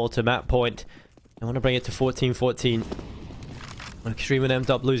to fall to map point. They want to bring it to 14-14. When Extremum ends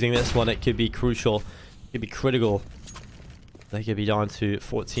up losing this one, it could be crucial. It could be critical. They could be down to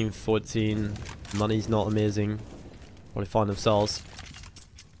 14-14. Money's not amazing. Probably find themselves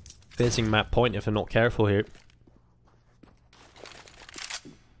facing map point if they're not careful here.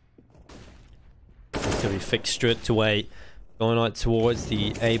 It's going to be fixed straight away. Going out towards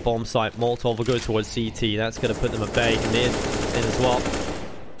the A bomb site. Molotov will go towards CT. That's going to put them at bay. Mid in as well.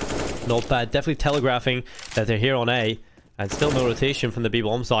 NOTBAD definitely telegraphing that they're here on A. And still no rotation from the B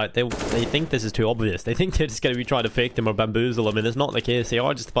bomb site. They think this is too obvious. They think they're just going to be trying to fake them or bamboozle them. And it's not the case. They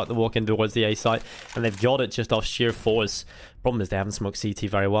are just about to walk in towards the A site. And they've got it just off sheer force. Problem is they haven't smoked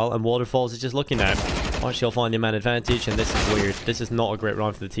CT very well. And Waterfalls is just looking at him. Archie will find the man advantage. And this is weird. This is not a great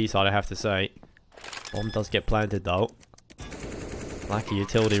round for the T side, I have to say. Bomb does get planted though. Lack of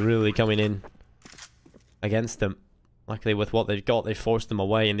utility really coming in against them. Luckily with what they've got, they forced them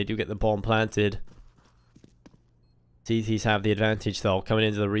away and they do get the bomb planted. TTs have the advantage though, coming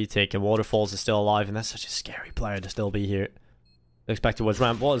into the retake, and Waterfalls is still alive, and that's such a scary player to still be here. Looks back towards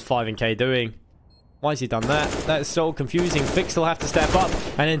ramp. What is 5k doing? Why has he done that? That is so confusing. Fix will have to step up,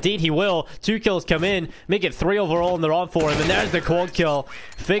 and indeed he will. 2 kills come in, make it 3 overall in the round for him, and there's the quad kill.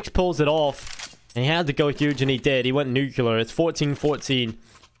 Fix pulls it off, and he had to go huge, and he did. He went nuclear. It's 14-14.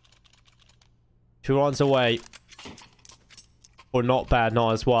 2 rounds away. Or not bad,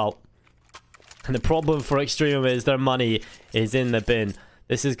 not as well. And the problem for Extremum is their money is in the bin.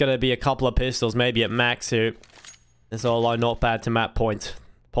 This is going to be a couple of pistols, maybe at max here. It's all like not bad to map point.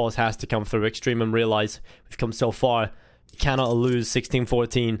 Pause has to come through. Extremum realize we've come so far. You cannot lose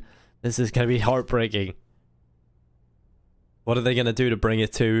 16-14. This is going to be heartbreaking. What are they going to do to bring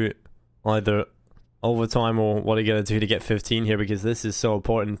it to either overtime, or what are you going to do to get 15 here? Because this is so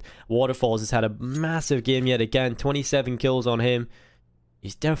important. Waterfalls has had a massive game yet again. 27 kills on him.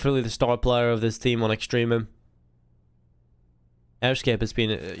 He's definitely the star player of this team on Extremum. Airscape has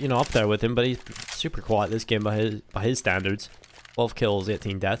been, you know, up there with him, but he's super quiet this game by his standards. 12 kills,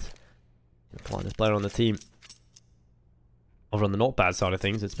 18 deaths. The quietest player on the team. Over on the NOTBAD side of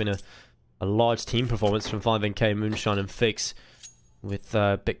things, it's been a large team performance from 5NK, Moonshine, and Fix, with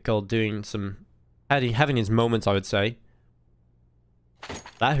Big Gold doing some having his moments, I would say.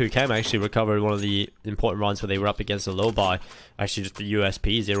 That who came actually recovered one of the important runs where they were up against a low buy. Actually, just the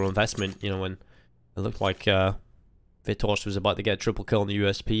USP, zero investment. You know, when it looked like Vitosh was about to get a triple kill on the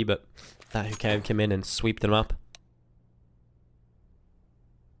USP, but that who came in and sweeped them up.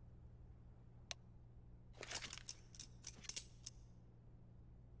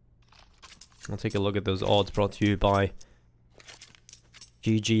 I'll take a look at those odds brought to you by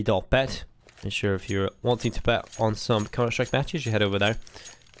GG.bet. Make sure if you're wanting to bet on some Counter-Strike matches, you head over there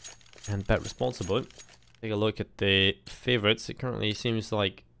and bet responsibly. Take a look at the favorites. It currently seems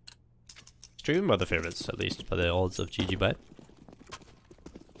like Extremum are the favorites, at least by the odds of GG.bet.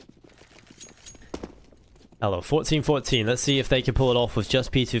 Hello, 14-14. Let's see if they can pull it off with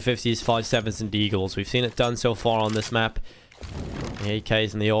just P250s, 5.7s, and Deagles. We've seen it done so far on this map. The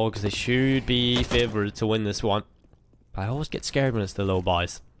AKs and the AUGs, they should be favored to win this one. I always get scared when it's the low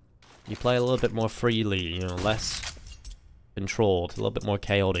buys. You play a little bit more freely, you know, less controlled, a little bit more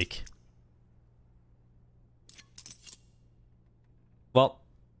chaotic. Well,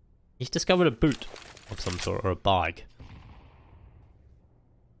 he's discovered a boot of some sort, or a bag.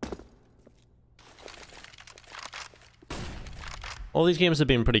 All these games have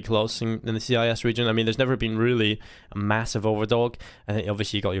been pretty close in the CIS region. I mean, there's never been really a massive overdog. I think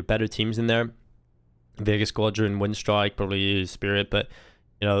obviously you got your better teams in there. Vegas Squadron, Windstrike, probably Spirit, but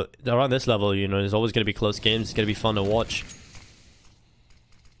you know, around this level, you know, there's always going to be close games. It's going to be fun to watch.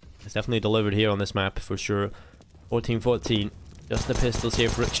 It's definitely delivered here on this map for sure. 14-14. Just the pistols here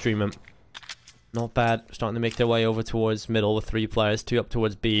for Extremum. Not bad. Starting to make their way over towards middle with 3 players. 2 up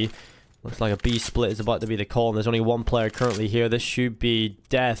towards B. Looks like a B split is about to be the call, and there's only 1 player currently here. This should be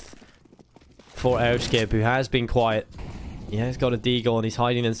death for Airscape, who has been quiet. Yeah, he's got a deagle and he's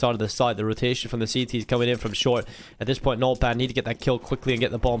hiding inside of the site. The rotation from the CT is coming in from short. At this point, NOTBAD need to get that kill quickly and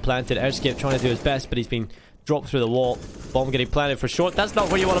get the bomb planted. Airscape trying to do his best, but he's been dropped through the wall. Bomb getting planted for short. That's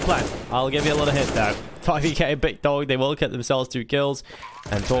not where you want to plant. I'll give you a little hit there. 5EK, Big Dog. They will get themselves 2 kills.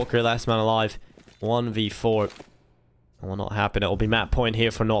 And Talker, last man alive. 1v4. It will not happen. It will be map point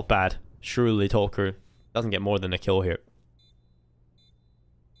here for NOTBAD. Surely Talker doesn't get more than a kill here.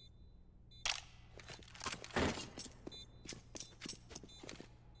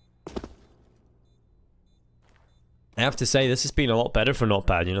 I have to say, this has been a lot better for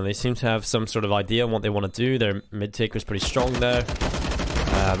NOTBAD. You know, they seem to have some sort of idea on what they want to do. Their mid-take was pretty strong there.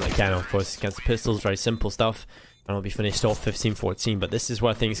 Again, of course, against the pistols, very simple stuff. And it'll be finished off 15-14. But this is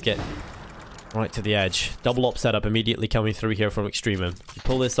where things get right to the edge. Double up setup immediately coming through here from Extremum. You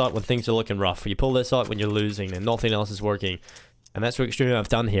pull this out when things are looking rough. You pull this out when you're losing and nothing else is working. And that's what Extremum have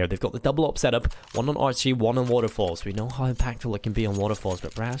done here. They've got the double up setup, 1 on Archie, 1 on Waterfalls. We know how impactful it can be on Waterfalls,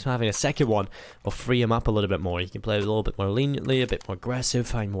 but perhaps having a second one will free him up a little bit more. You can play a little bit more leniently, a bit more aggressive,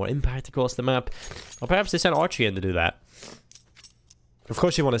 find more impact across the map. Or perhaps they sent Archie in to do that. Of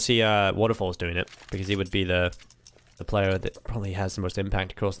course you want to see Waterfalls doing it, because he would be the player that probably has the most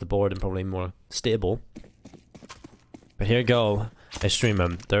impact across the board and probably more stable. But here go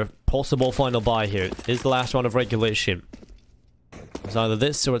Extremum. Their possible final buy here is the last round of regulation. It's either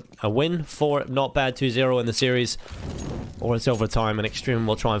this or a win for NOTBAD 2-0 in the series, or it's overtime and Extremum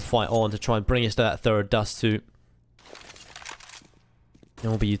will try and fight on to try and bring us to that third dust suit. There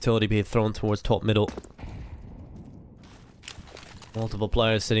will be utility being thrown towards top middle. Multiple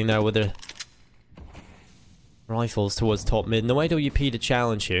players sitting there with their rifles towards top mid. No AWP to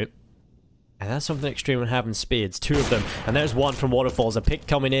challenge here. And that's something Extremum have in spades. 2 of them. And there's one from Waterfalls. A pick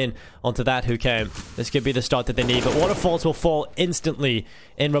coming in onto that who came. This could be the start that they need. But Waterfalls will fall instantly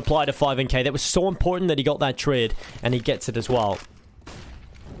in reply to 5NK. That was so important that he got that trade. And he gets it as well.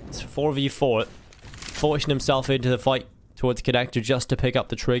 It's 4v4. Forcing himself into the fight towards Connector just to pick up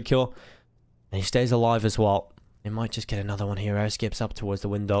the trade kill. And he stays alive as well. He might just get another one here. Air skips up towards the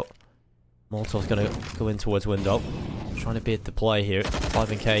window. Molotov's going to go in towards window. Trying to bait the play here.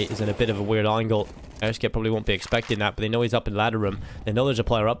 5NK is in a bit of a weird angle. Airskip probably won't be expecting that, but they know he's up in ladder room. They know there's a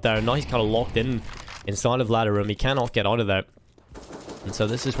player up there, and now he's kind of locked in inside of ladder room. He cannot get out of there. And so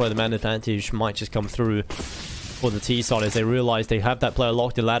this is where the man advantage might just come through for the T side as they realize they have that player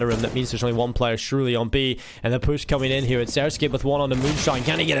locked in ladder room. That means there's only one player surely on B, and the push coming in here. It's Airskip with one on the moonshine.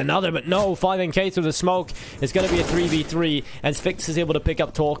 Can he get another? But no, 5NK through the smoke. It's going to be a 3v3 as Vix is able to pick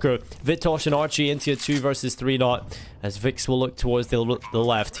up Talker. Vitosh and Archie into a 2 versus 3 knot as Vix will look towards the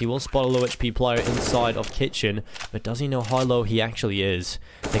left. He will spot a low HP player inside of Kitchen, but does he know how low he actually is?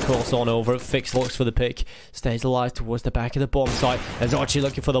 They cross on over. Vix looks for the pick, stays alive towards the back of the bomb site as Archie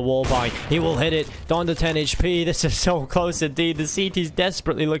looking for the wall bang. He will hit it down to 10 HP. This is so close indeed. The CT's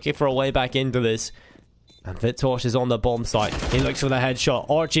desperately looking for a way back into this. And Vitosh is on the bomb site. He looks for the headshot.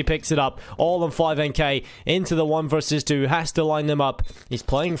 Archie picks it up. All on 5NK. Into the 1 versus 2. Has to line them up. He's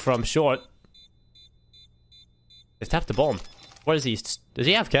playing from short. Just tap the bomb. Where is he? Does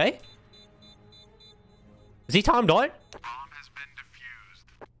he have K? Is he timed out? Bomb has been defused.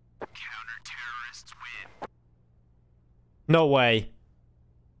 Counter-terrorists win. No way.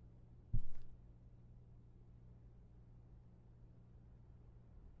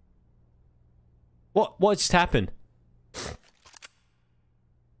 What just happened? It's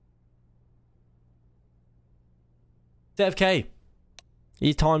AFK.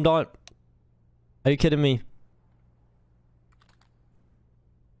 He's timed out. Are you kidding me?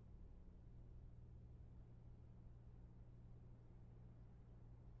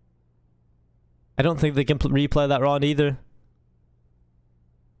 I don't think they can replay that round either.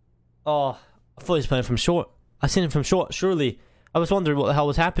 Oh, I thought he was playing from short. I seen him from short, surely. I was wondering what the hell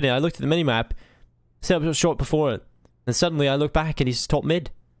was happening. I looked at the minimap. Set up short before it. And suddenly I look back and he's top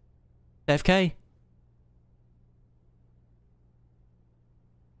mid. FK.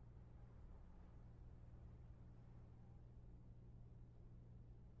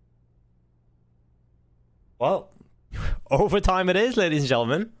 Well, overtime it is, ladies and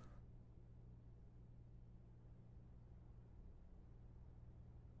gentlemen.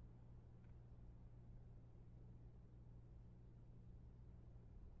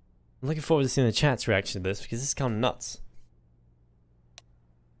 I'm looking forward to seeing the chat's reaction to this because this is kind of nuts.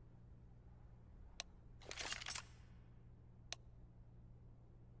 I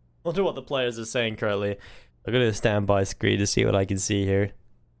wonder what the players are saying currently. I'm going to stand by screen to see what I can see here.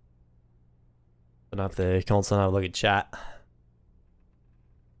 Open up the console and have a look at chat.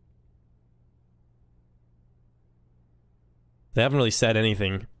 They haven't really said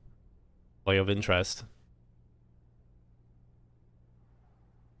anything of interest.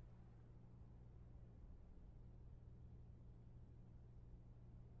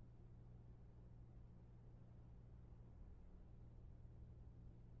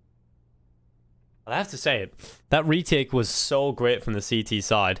 I have to say it. That retake was so great from the CT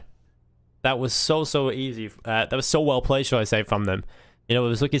side. That was so easy. That was so well played, should I say, from them. You know, it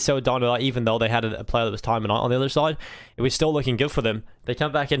was looking so down to that, even though they had a player that was timing out on the other side. It was still looking good for them. They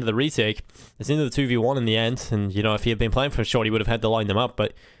come back into the retake. It's into the 2v1 in the end. And, you know, if he had been playing from short, he would have had to line them up.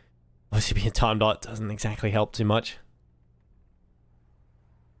 But obviously being timed out doesn't exactly help too much.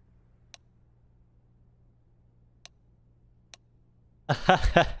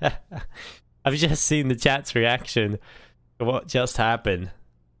 I've just seen the chat's reaction to what just happened.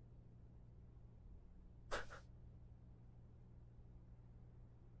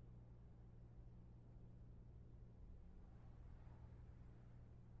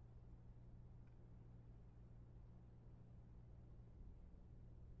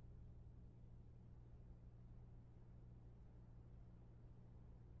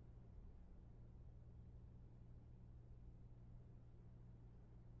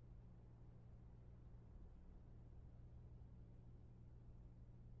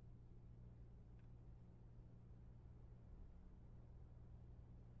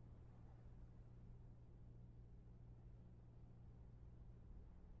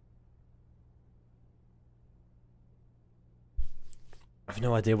 I have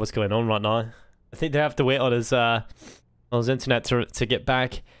no idea what's going on right now. I think they have to wait on his internet to get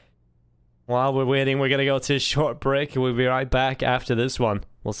back. While we're waiting, we're gonna go to a short break and we'll be right back after this one.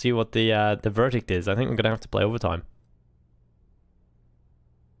 We'll see what the verdict is. I think we're gonna have to play overtime.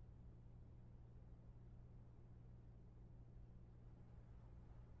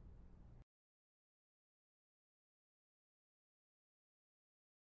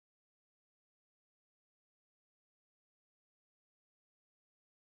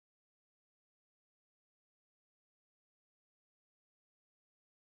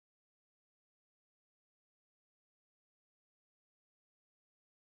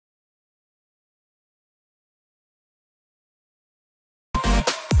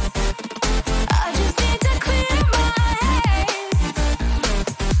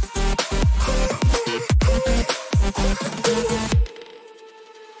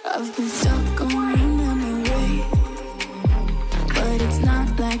 I've been stuck on a memory, but it's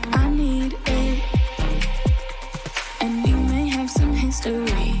not like I need it. And we may have some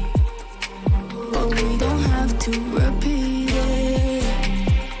history, but we don't have to repeat it.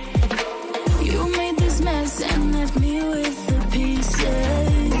 You made this mess and left me with the pieces.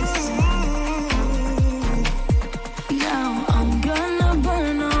 Now I'm gonna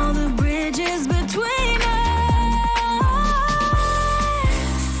burn all the bridges between us.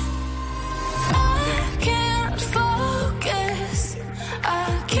 I can't focus,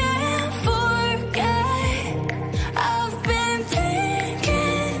 I can't forget. I've been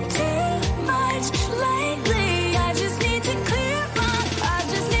thinking too much lately. I just need to clear my head. I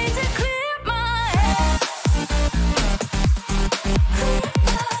just need to clear my head.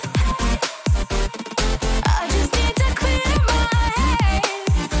 I just need to clear my head.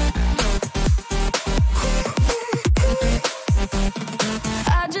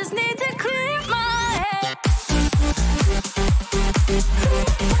 I just need to clear my head.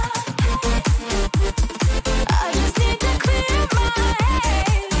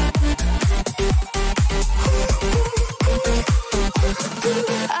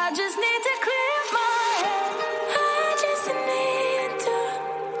 I just need to clear my head. I just need to.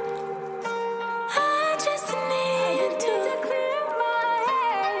 I just need to clear my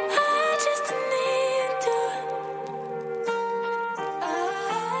head. I just need to.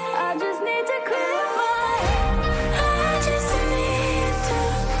 I just need to clear my head. I just need to.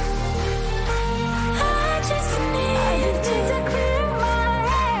 I just need to clear my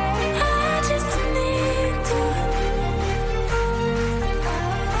head. I just need to.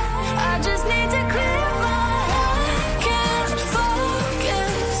 I just need to clear my head. Can't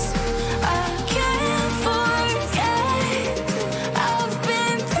focus, I can't forget. I've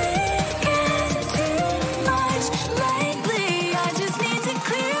been thinking too much lately. I just need to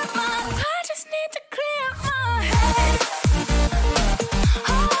clear my head.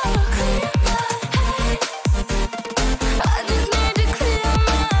 Oh, clear my head. I just need to clear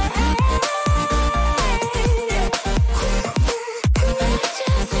my head.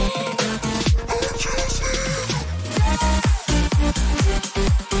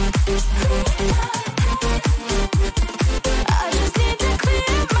 I just need to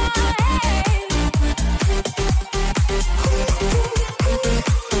clear my head.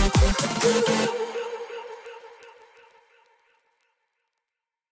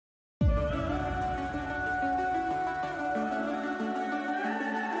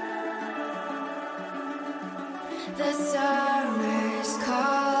 The summer's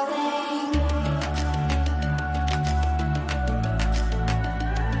calling.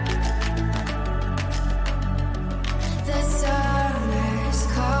 The summer's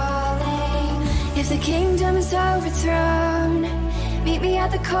calling. If the kingdom is overthrown, meet me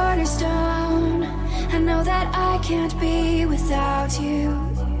at the cornerstone. I know that I can't be without you.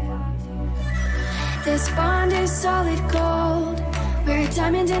 This bond is solid gold. We're a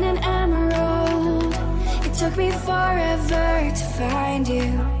diamond and an emerald. It took me forever to find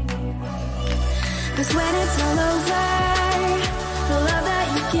you. 'Cause when it's all over, the love that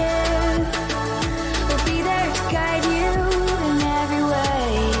you give will be there to guide you in every way.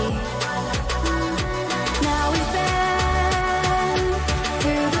 Now we've been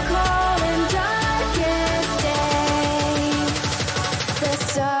through the cold and darkest days. The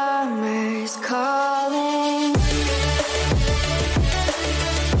summer's calling.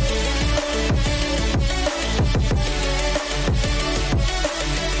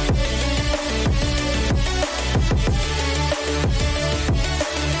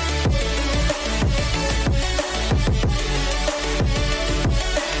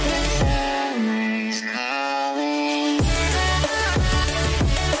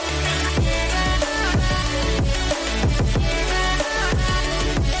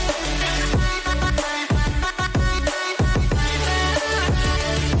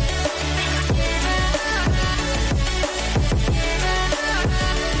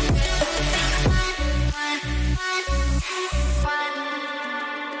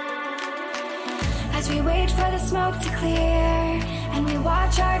 As we wait for the smoke to clear and we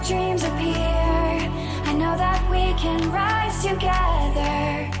watch our dreams appear, I know that we can rise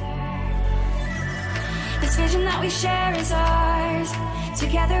together. This vision that we share is ours.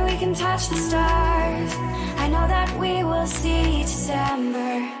 Together we can touch the stars. I know that we will see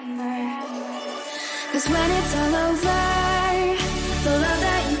December. 'Cause when it's all over, the love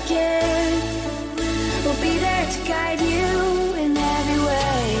that you give will be there to guide you in every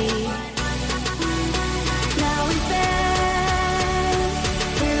way. Now we've been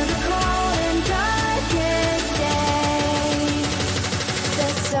through the cold and darkest days. The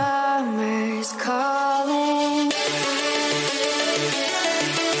sun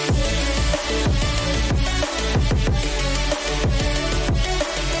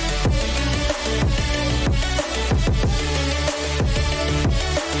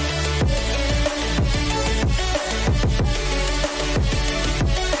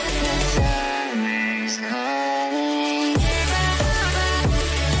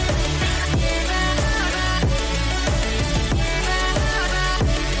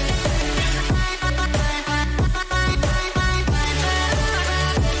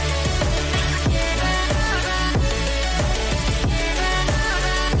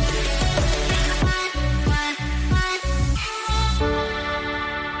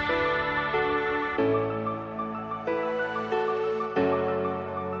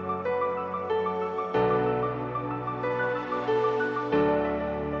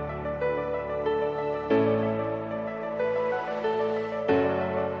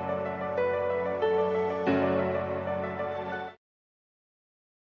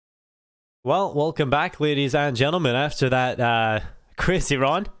Well, welcome back, ladies and gentlemen. After that crazy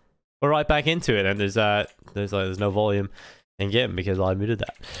run, we're right back into it, and there's no volume in game because I muted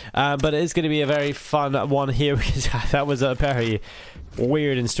that. But it is going to be a very fun one here because that was a very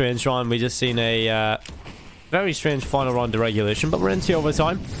weird and strange run. We just seen a very strange final round of regulation, but we're into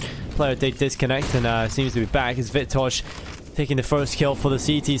overtime. Player did disconnect and seems to be back. It's virtus taking the first kill for the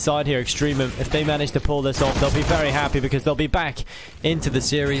CT side here. Extremum, if they manage to pull this off, they'll be very happy because they'll be back into the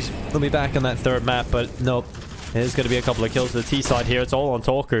series. They'll be back on that third map, but nope. There's going to be a couple of kills to the T side here. It's all on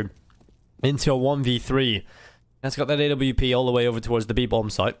Talker into a 1v3. That's got that AWP all the way over towards the B-bomb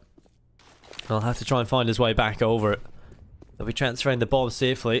site. I'll have to try and find his way back over it. They'll be transferring the bomb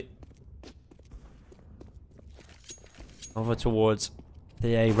safely over towards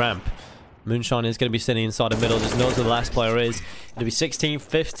the A ramp. Moonshine is going to be sitting inside the middle, just knows who the last player is. It'll be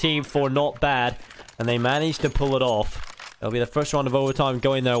 16-15 for NOTBAD, and they managed to pull it off. It'll be the first round of overtime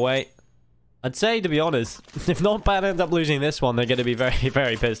going their way. I'd say, to be honest, if NOTBAD end up losing this one, they're going to be very,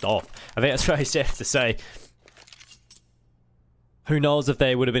 very pissed off. I think that's very safe to say. Who knows if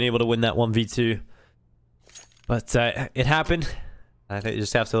they would have been able to win that 1v2. But it happened. I think you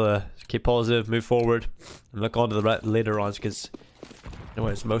just have to keep positive, move forward, and look on to the later rounds because you know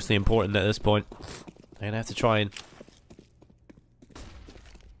it's mostly important at this point. I'm gonna have to try and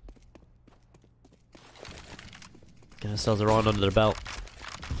get ourselves a round under their belt.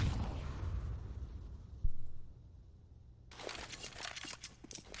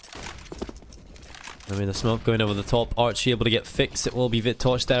 I mean, the smoke going over the top. Archie able to get fixed. It will be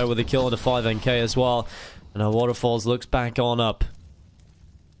virtus there with a kill on the 5NK as well. And now Waterfalls looks back on up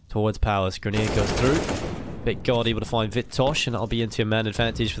towards Palace. Grenade goes through. Big God able to find virtus, and that'll be into a man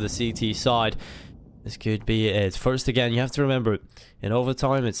advantage for the CT side. This could be it. First again, you have to remember, in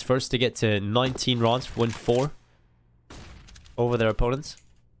overtime, it's first to get to 19 rounds, win 4 over their opponents.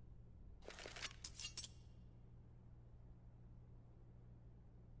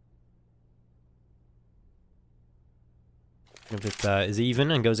 If it is even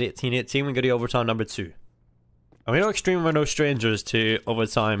and goes 18-18, we go to overtime number 2. And we know Extremum are no strangers to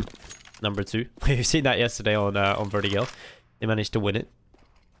overtime number 2. We've seen that yesterday on Vertigo. They managed to win it.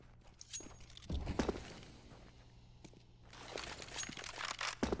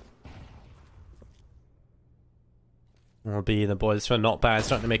 Will be the boys from NOTBAD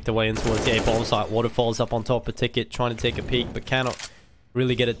starting to make their way in towards the A-bomb site. Waterfalls up on top of Ticket, trying to take a peek, but cannot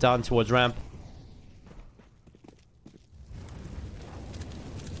really get it done towards ramp.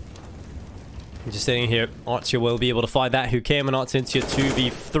 Just sitting here, Archer will be able to find that. Who came and Arts into a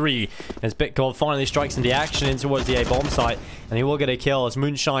 2v3 as BitGold finally strikes into action in towards the A-bomb site, and he will get a kill as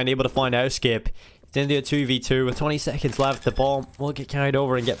Moonshine able to find Outskip. It's into a 2v2 with 20 seconds left. The bomb will get carried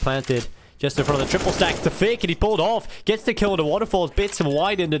over and get planted just in front of the triple stack. The fake, and he pulled off. Gets the kill on the Waterfalls, bits him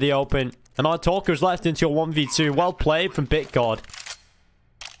wide into the open, and our Talker's left into a 1v2. Well played from BitGod.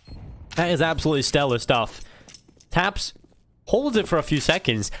 That is absolutely stellar stuff. Taps, holds it for a few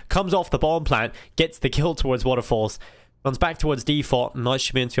seconds, comes off the bomb plant, gets the kill towards Waterfalls, runs back towards default, and now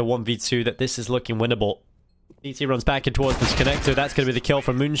should be into a 1v2 that this is looking winnable. DT runs back in towards this connector. That's going to be the kill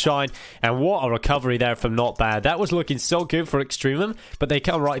from Moonshine, and what a recovery there from NOTBAD. That was looking so good for Extremum, but they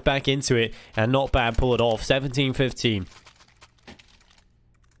come right back into it, and NOTBAD pull it off. 17-15.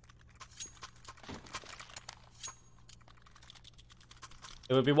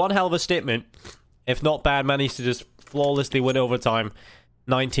 It would be one hell of a statement if NOTBAD managed to just flawlessly win overtime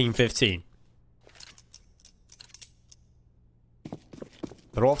 19-15.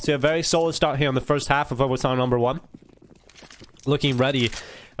 They're off to a very solid start here on the first half of overtime number 1. Looking ready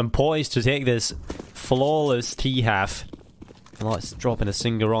and poised to take this flawless T half. And let's drop in a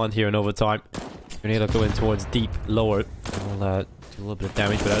single round here in overtime. Grenade will go in towards deep lower. We'll do a little bit of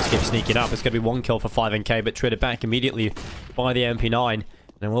damage, but I'll keep sneaking up. It's going to be 1 kill for 5NK, but traded back immediately by the MP9.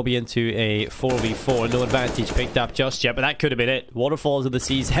 And we'll be into a 4v4. No advantage picked up just yet, but that could have been it. Waterfalls of the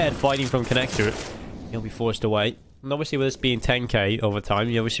Sea's head fighting from connector. He'll be forced away. And obviously with this being 10k over time,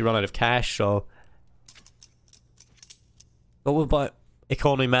 you obviously run out of cash, so... But what about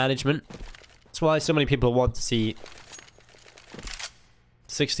economy management? That's why so many people want to see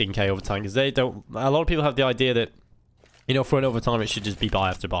 16k overtime, because they don't... A lot of people have the idea that, you know, for an overtime it should just be buy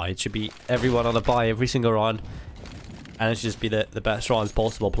after buy. It should be everyone on a buy every single round. And it should just be the best rounds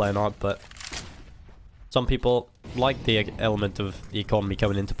possible playing out, but... Some people like the element of the economy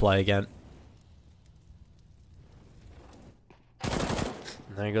coming into play again.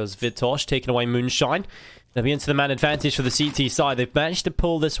 There goes virtus, taking away Moonshine. They'll be into the man advantage for the CT side. They've managed to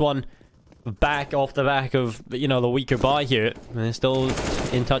pull this one back off the back of, you know, the weaker buy here. And they're still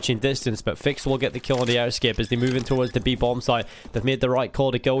in touching distance, but Fix will get the kill on the outscape as they move in towards the B bomb site. They've made the right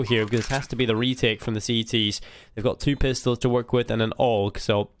call to go here because this has to be the retake from the CTs. They've got 2 pistols to work with and an AUG,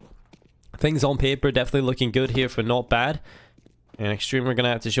 so things on paper definitely looking good here for Not Bad. And Extreme are going to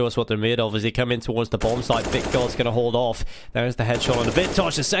have to show us what they're made of as they come in towards the bomb site. BitGod's going to hold off. There's the headshot on the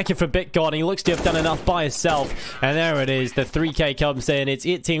BitTouch. The second for BitGod, and he looks to have done enough by himself. And there it is. The 3K comes in. It's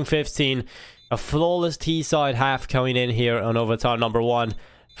 18-15. A flawless T-side half coming in here on overtime number 1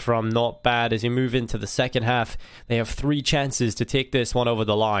 from Not Bad. As you move into the second half, they have 3 chances to take this one over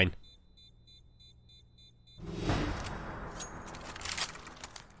the line.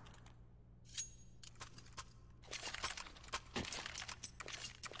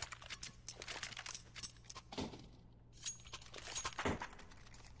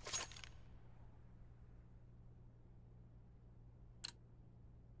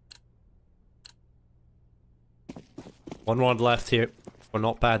 One round left here for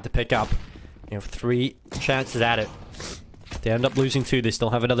Not Bad to pick up. You have 3 chances at it. If they end up losing 2, they still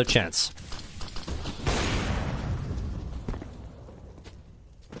have another chance.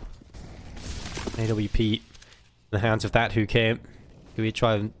 AWP in the hands of that who came. Do we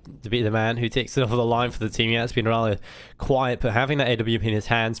try to be the man who takes it over the line for the team? Yeah, it's been rather quiet, but having that AWP in his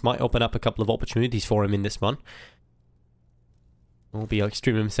hands might open up a couple of opportunities for him in this one. Will be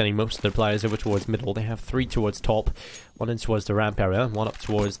Extremum sending most of their players over towards middle. They have 3 towards top, 1 in towards the ramp area, and 1 up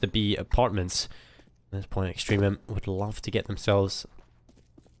towards the B apartments. At this point, Extremum would love to get themselves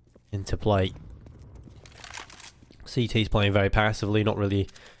into play. CT's playing very passively, not really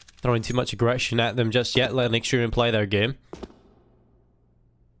throwing too much aggression at them just yet, letting Extremum play their game.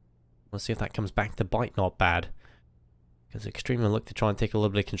 We'll see if that comes back to bite Not Bad. Because Extremum look to try and take a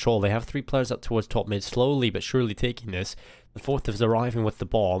little bit of control. They have 3 players up towards top mid, slowly but surely taking this. The 4th is arriving with the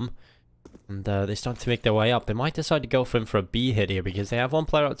bomb. And they start to make their way up. They might decide to go for him for a B hit here because they have 1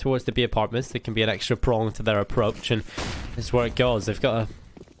 player up towards the B apartments that can be an extra prong to their approach. And this is where it goes. They've got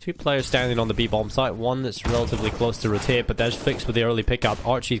 2 players standing on the B bomb site. 1 that's relatively close to rotate, but there's Fix with the early pickup.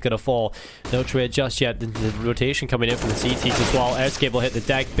 Archie's going to fall. No trade just yet. The rotation coming in from the CTs as well. Airscape will hit the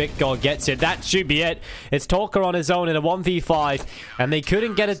deck. BitGod gets it. That should be it. It's Talker on his own in a 1v5, and they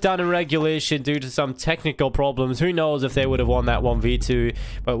couldn't get it done in regulation due to some technical problems. Who knows if they would have won that 1v2,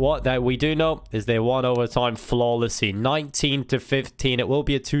 but what that we do know is they won overtime flawlessly. 19-15. It will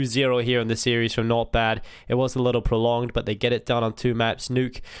be a 2-0 here in the series from Not Bad. It was a little prolonged, but they get it done on 2 maps.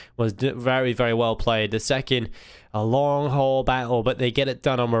 Nuke was very, very well played. The second, a long haul battle, but they get it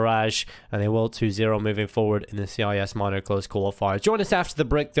done on Mirage, and they will 2-0 moving forward in the CIS minor close qualifier. Join us after the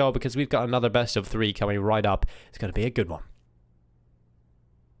break though, because we've got another best of 3 coming right up. It's going to be a good one.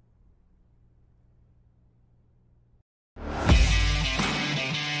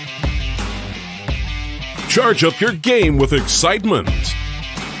 Charge up your game with excitement.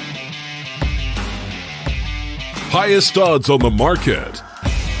 Highest odds on the market.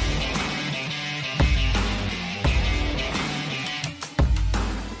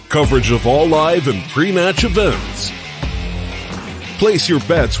 Coverage of all live and pre-match events. Place your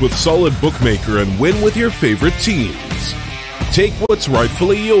bets with Solid Bookmaker and win with your favorite teams. Take what's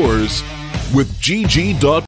rightfully yours with GG.pro.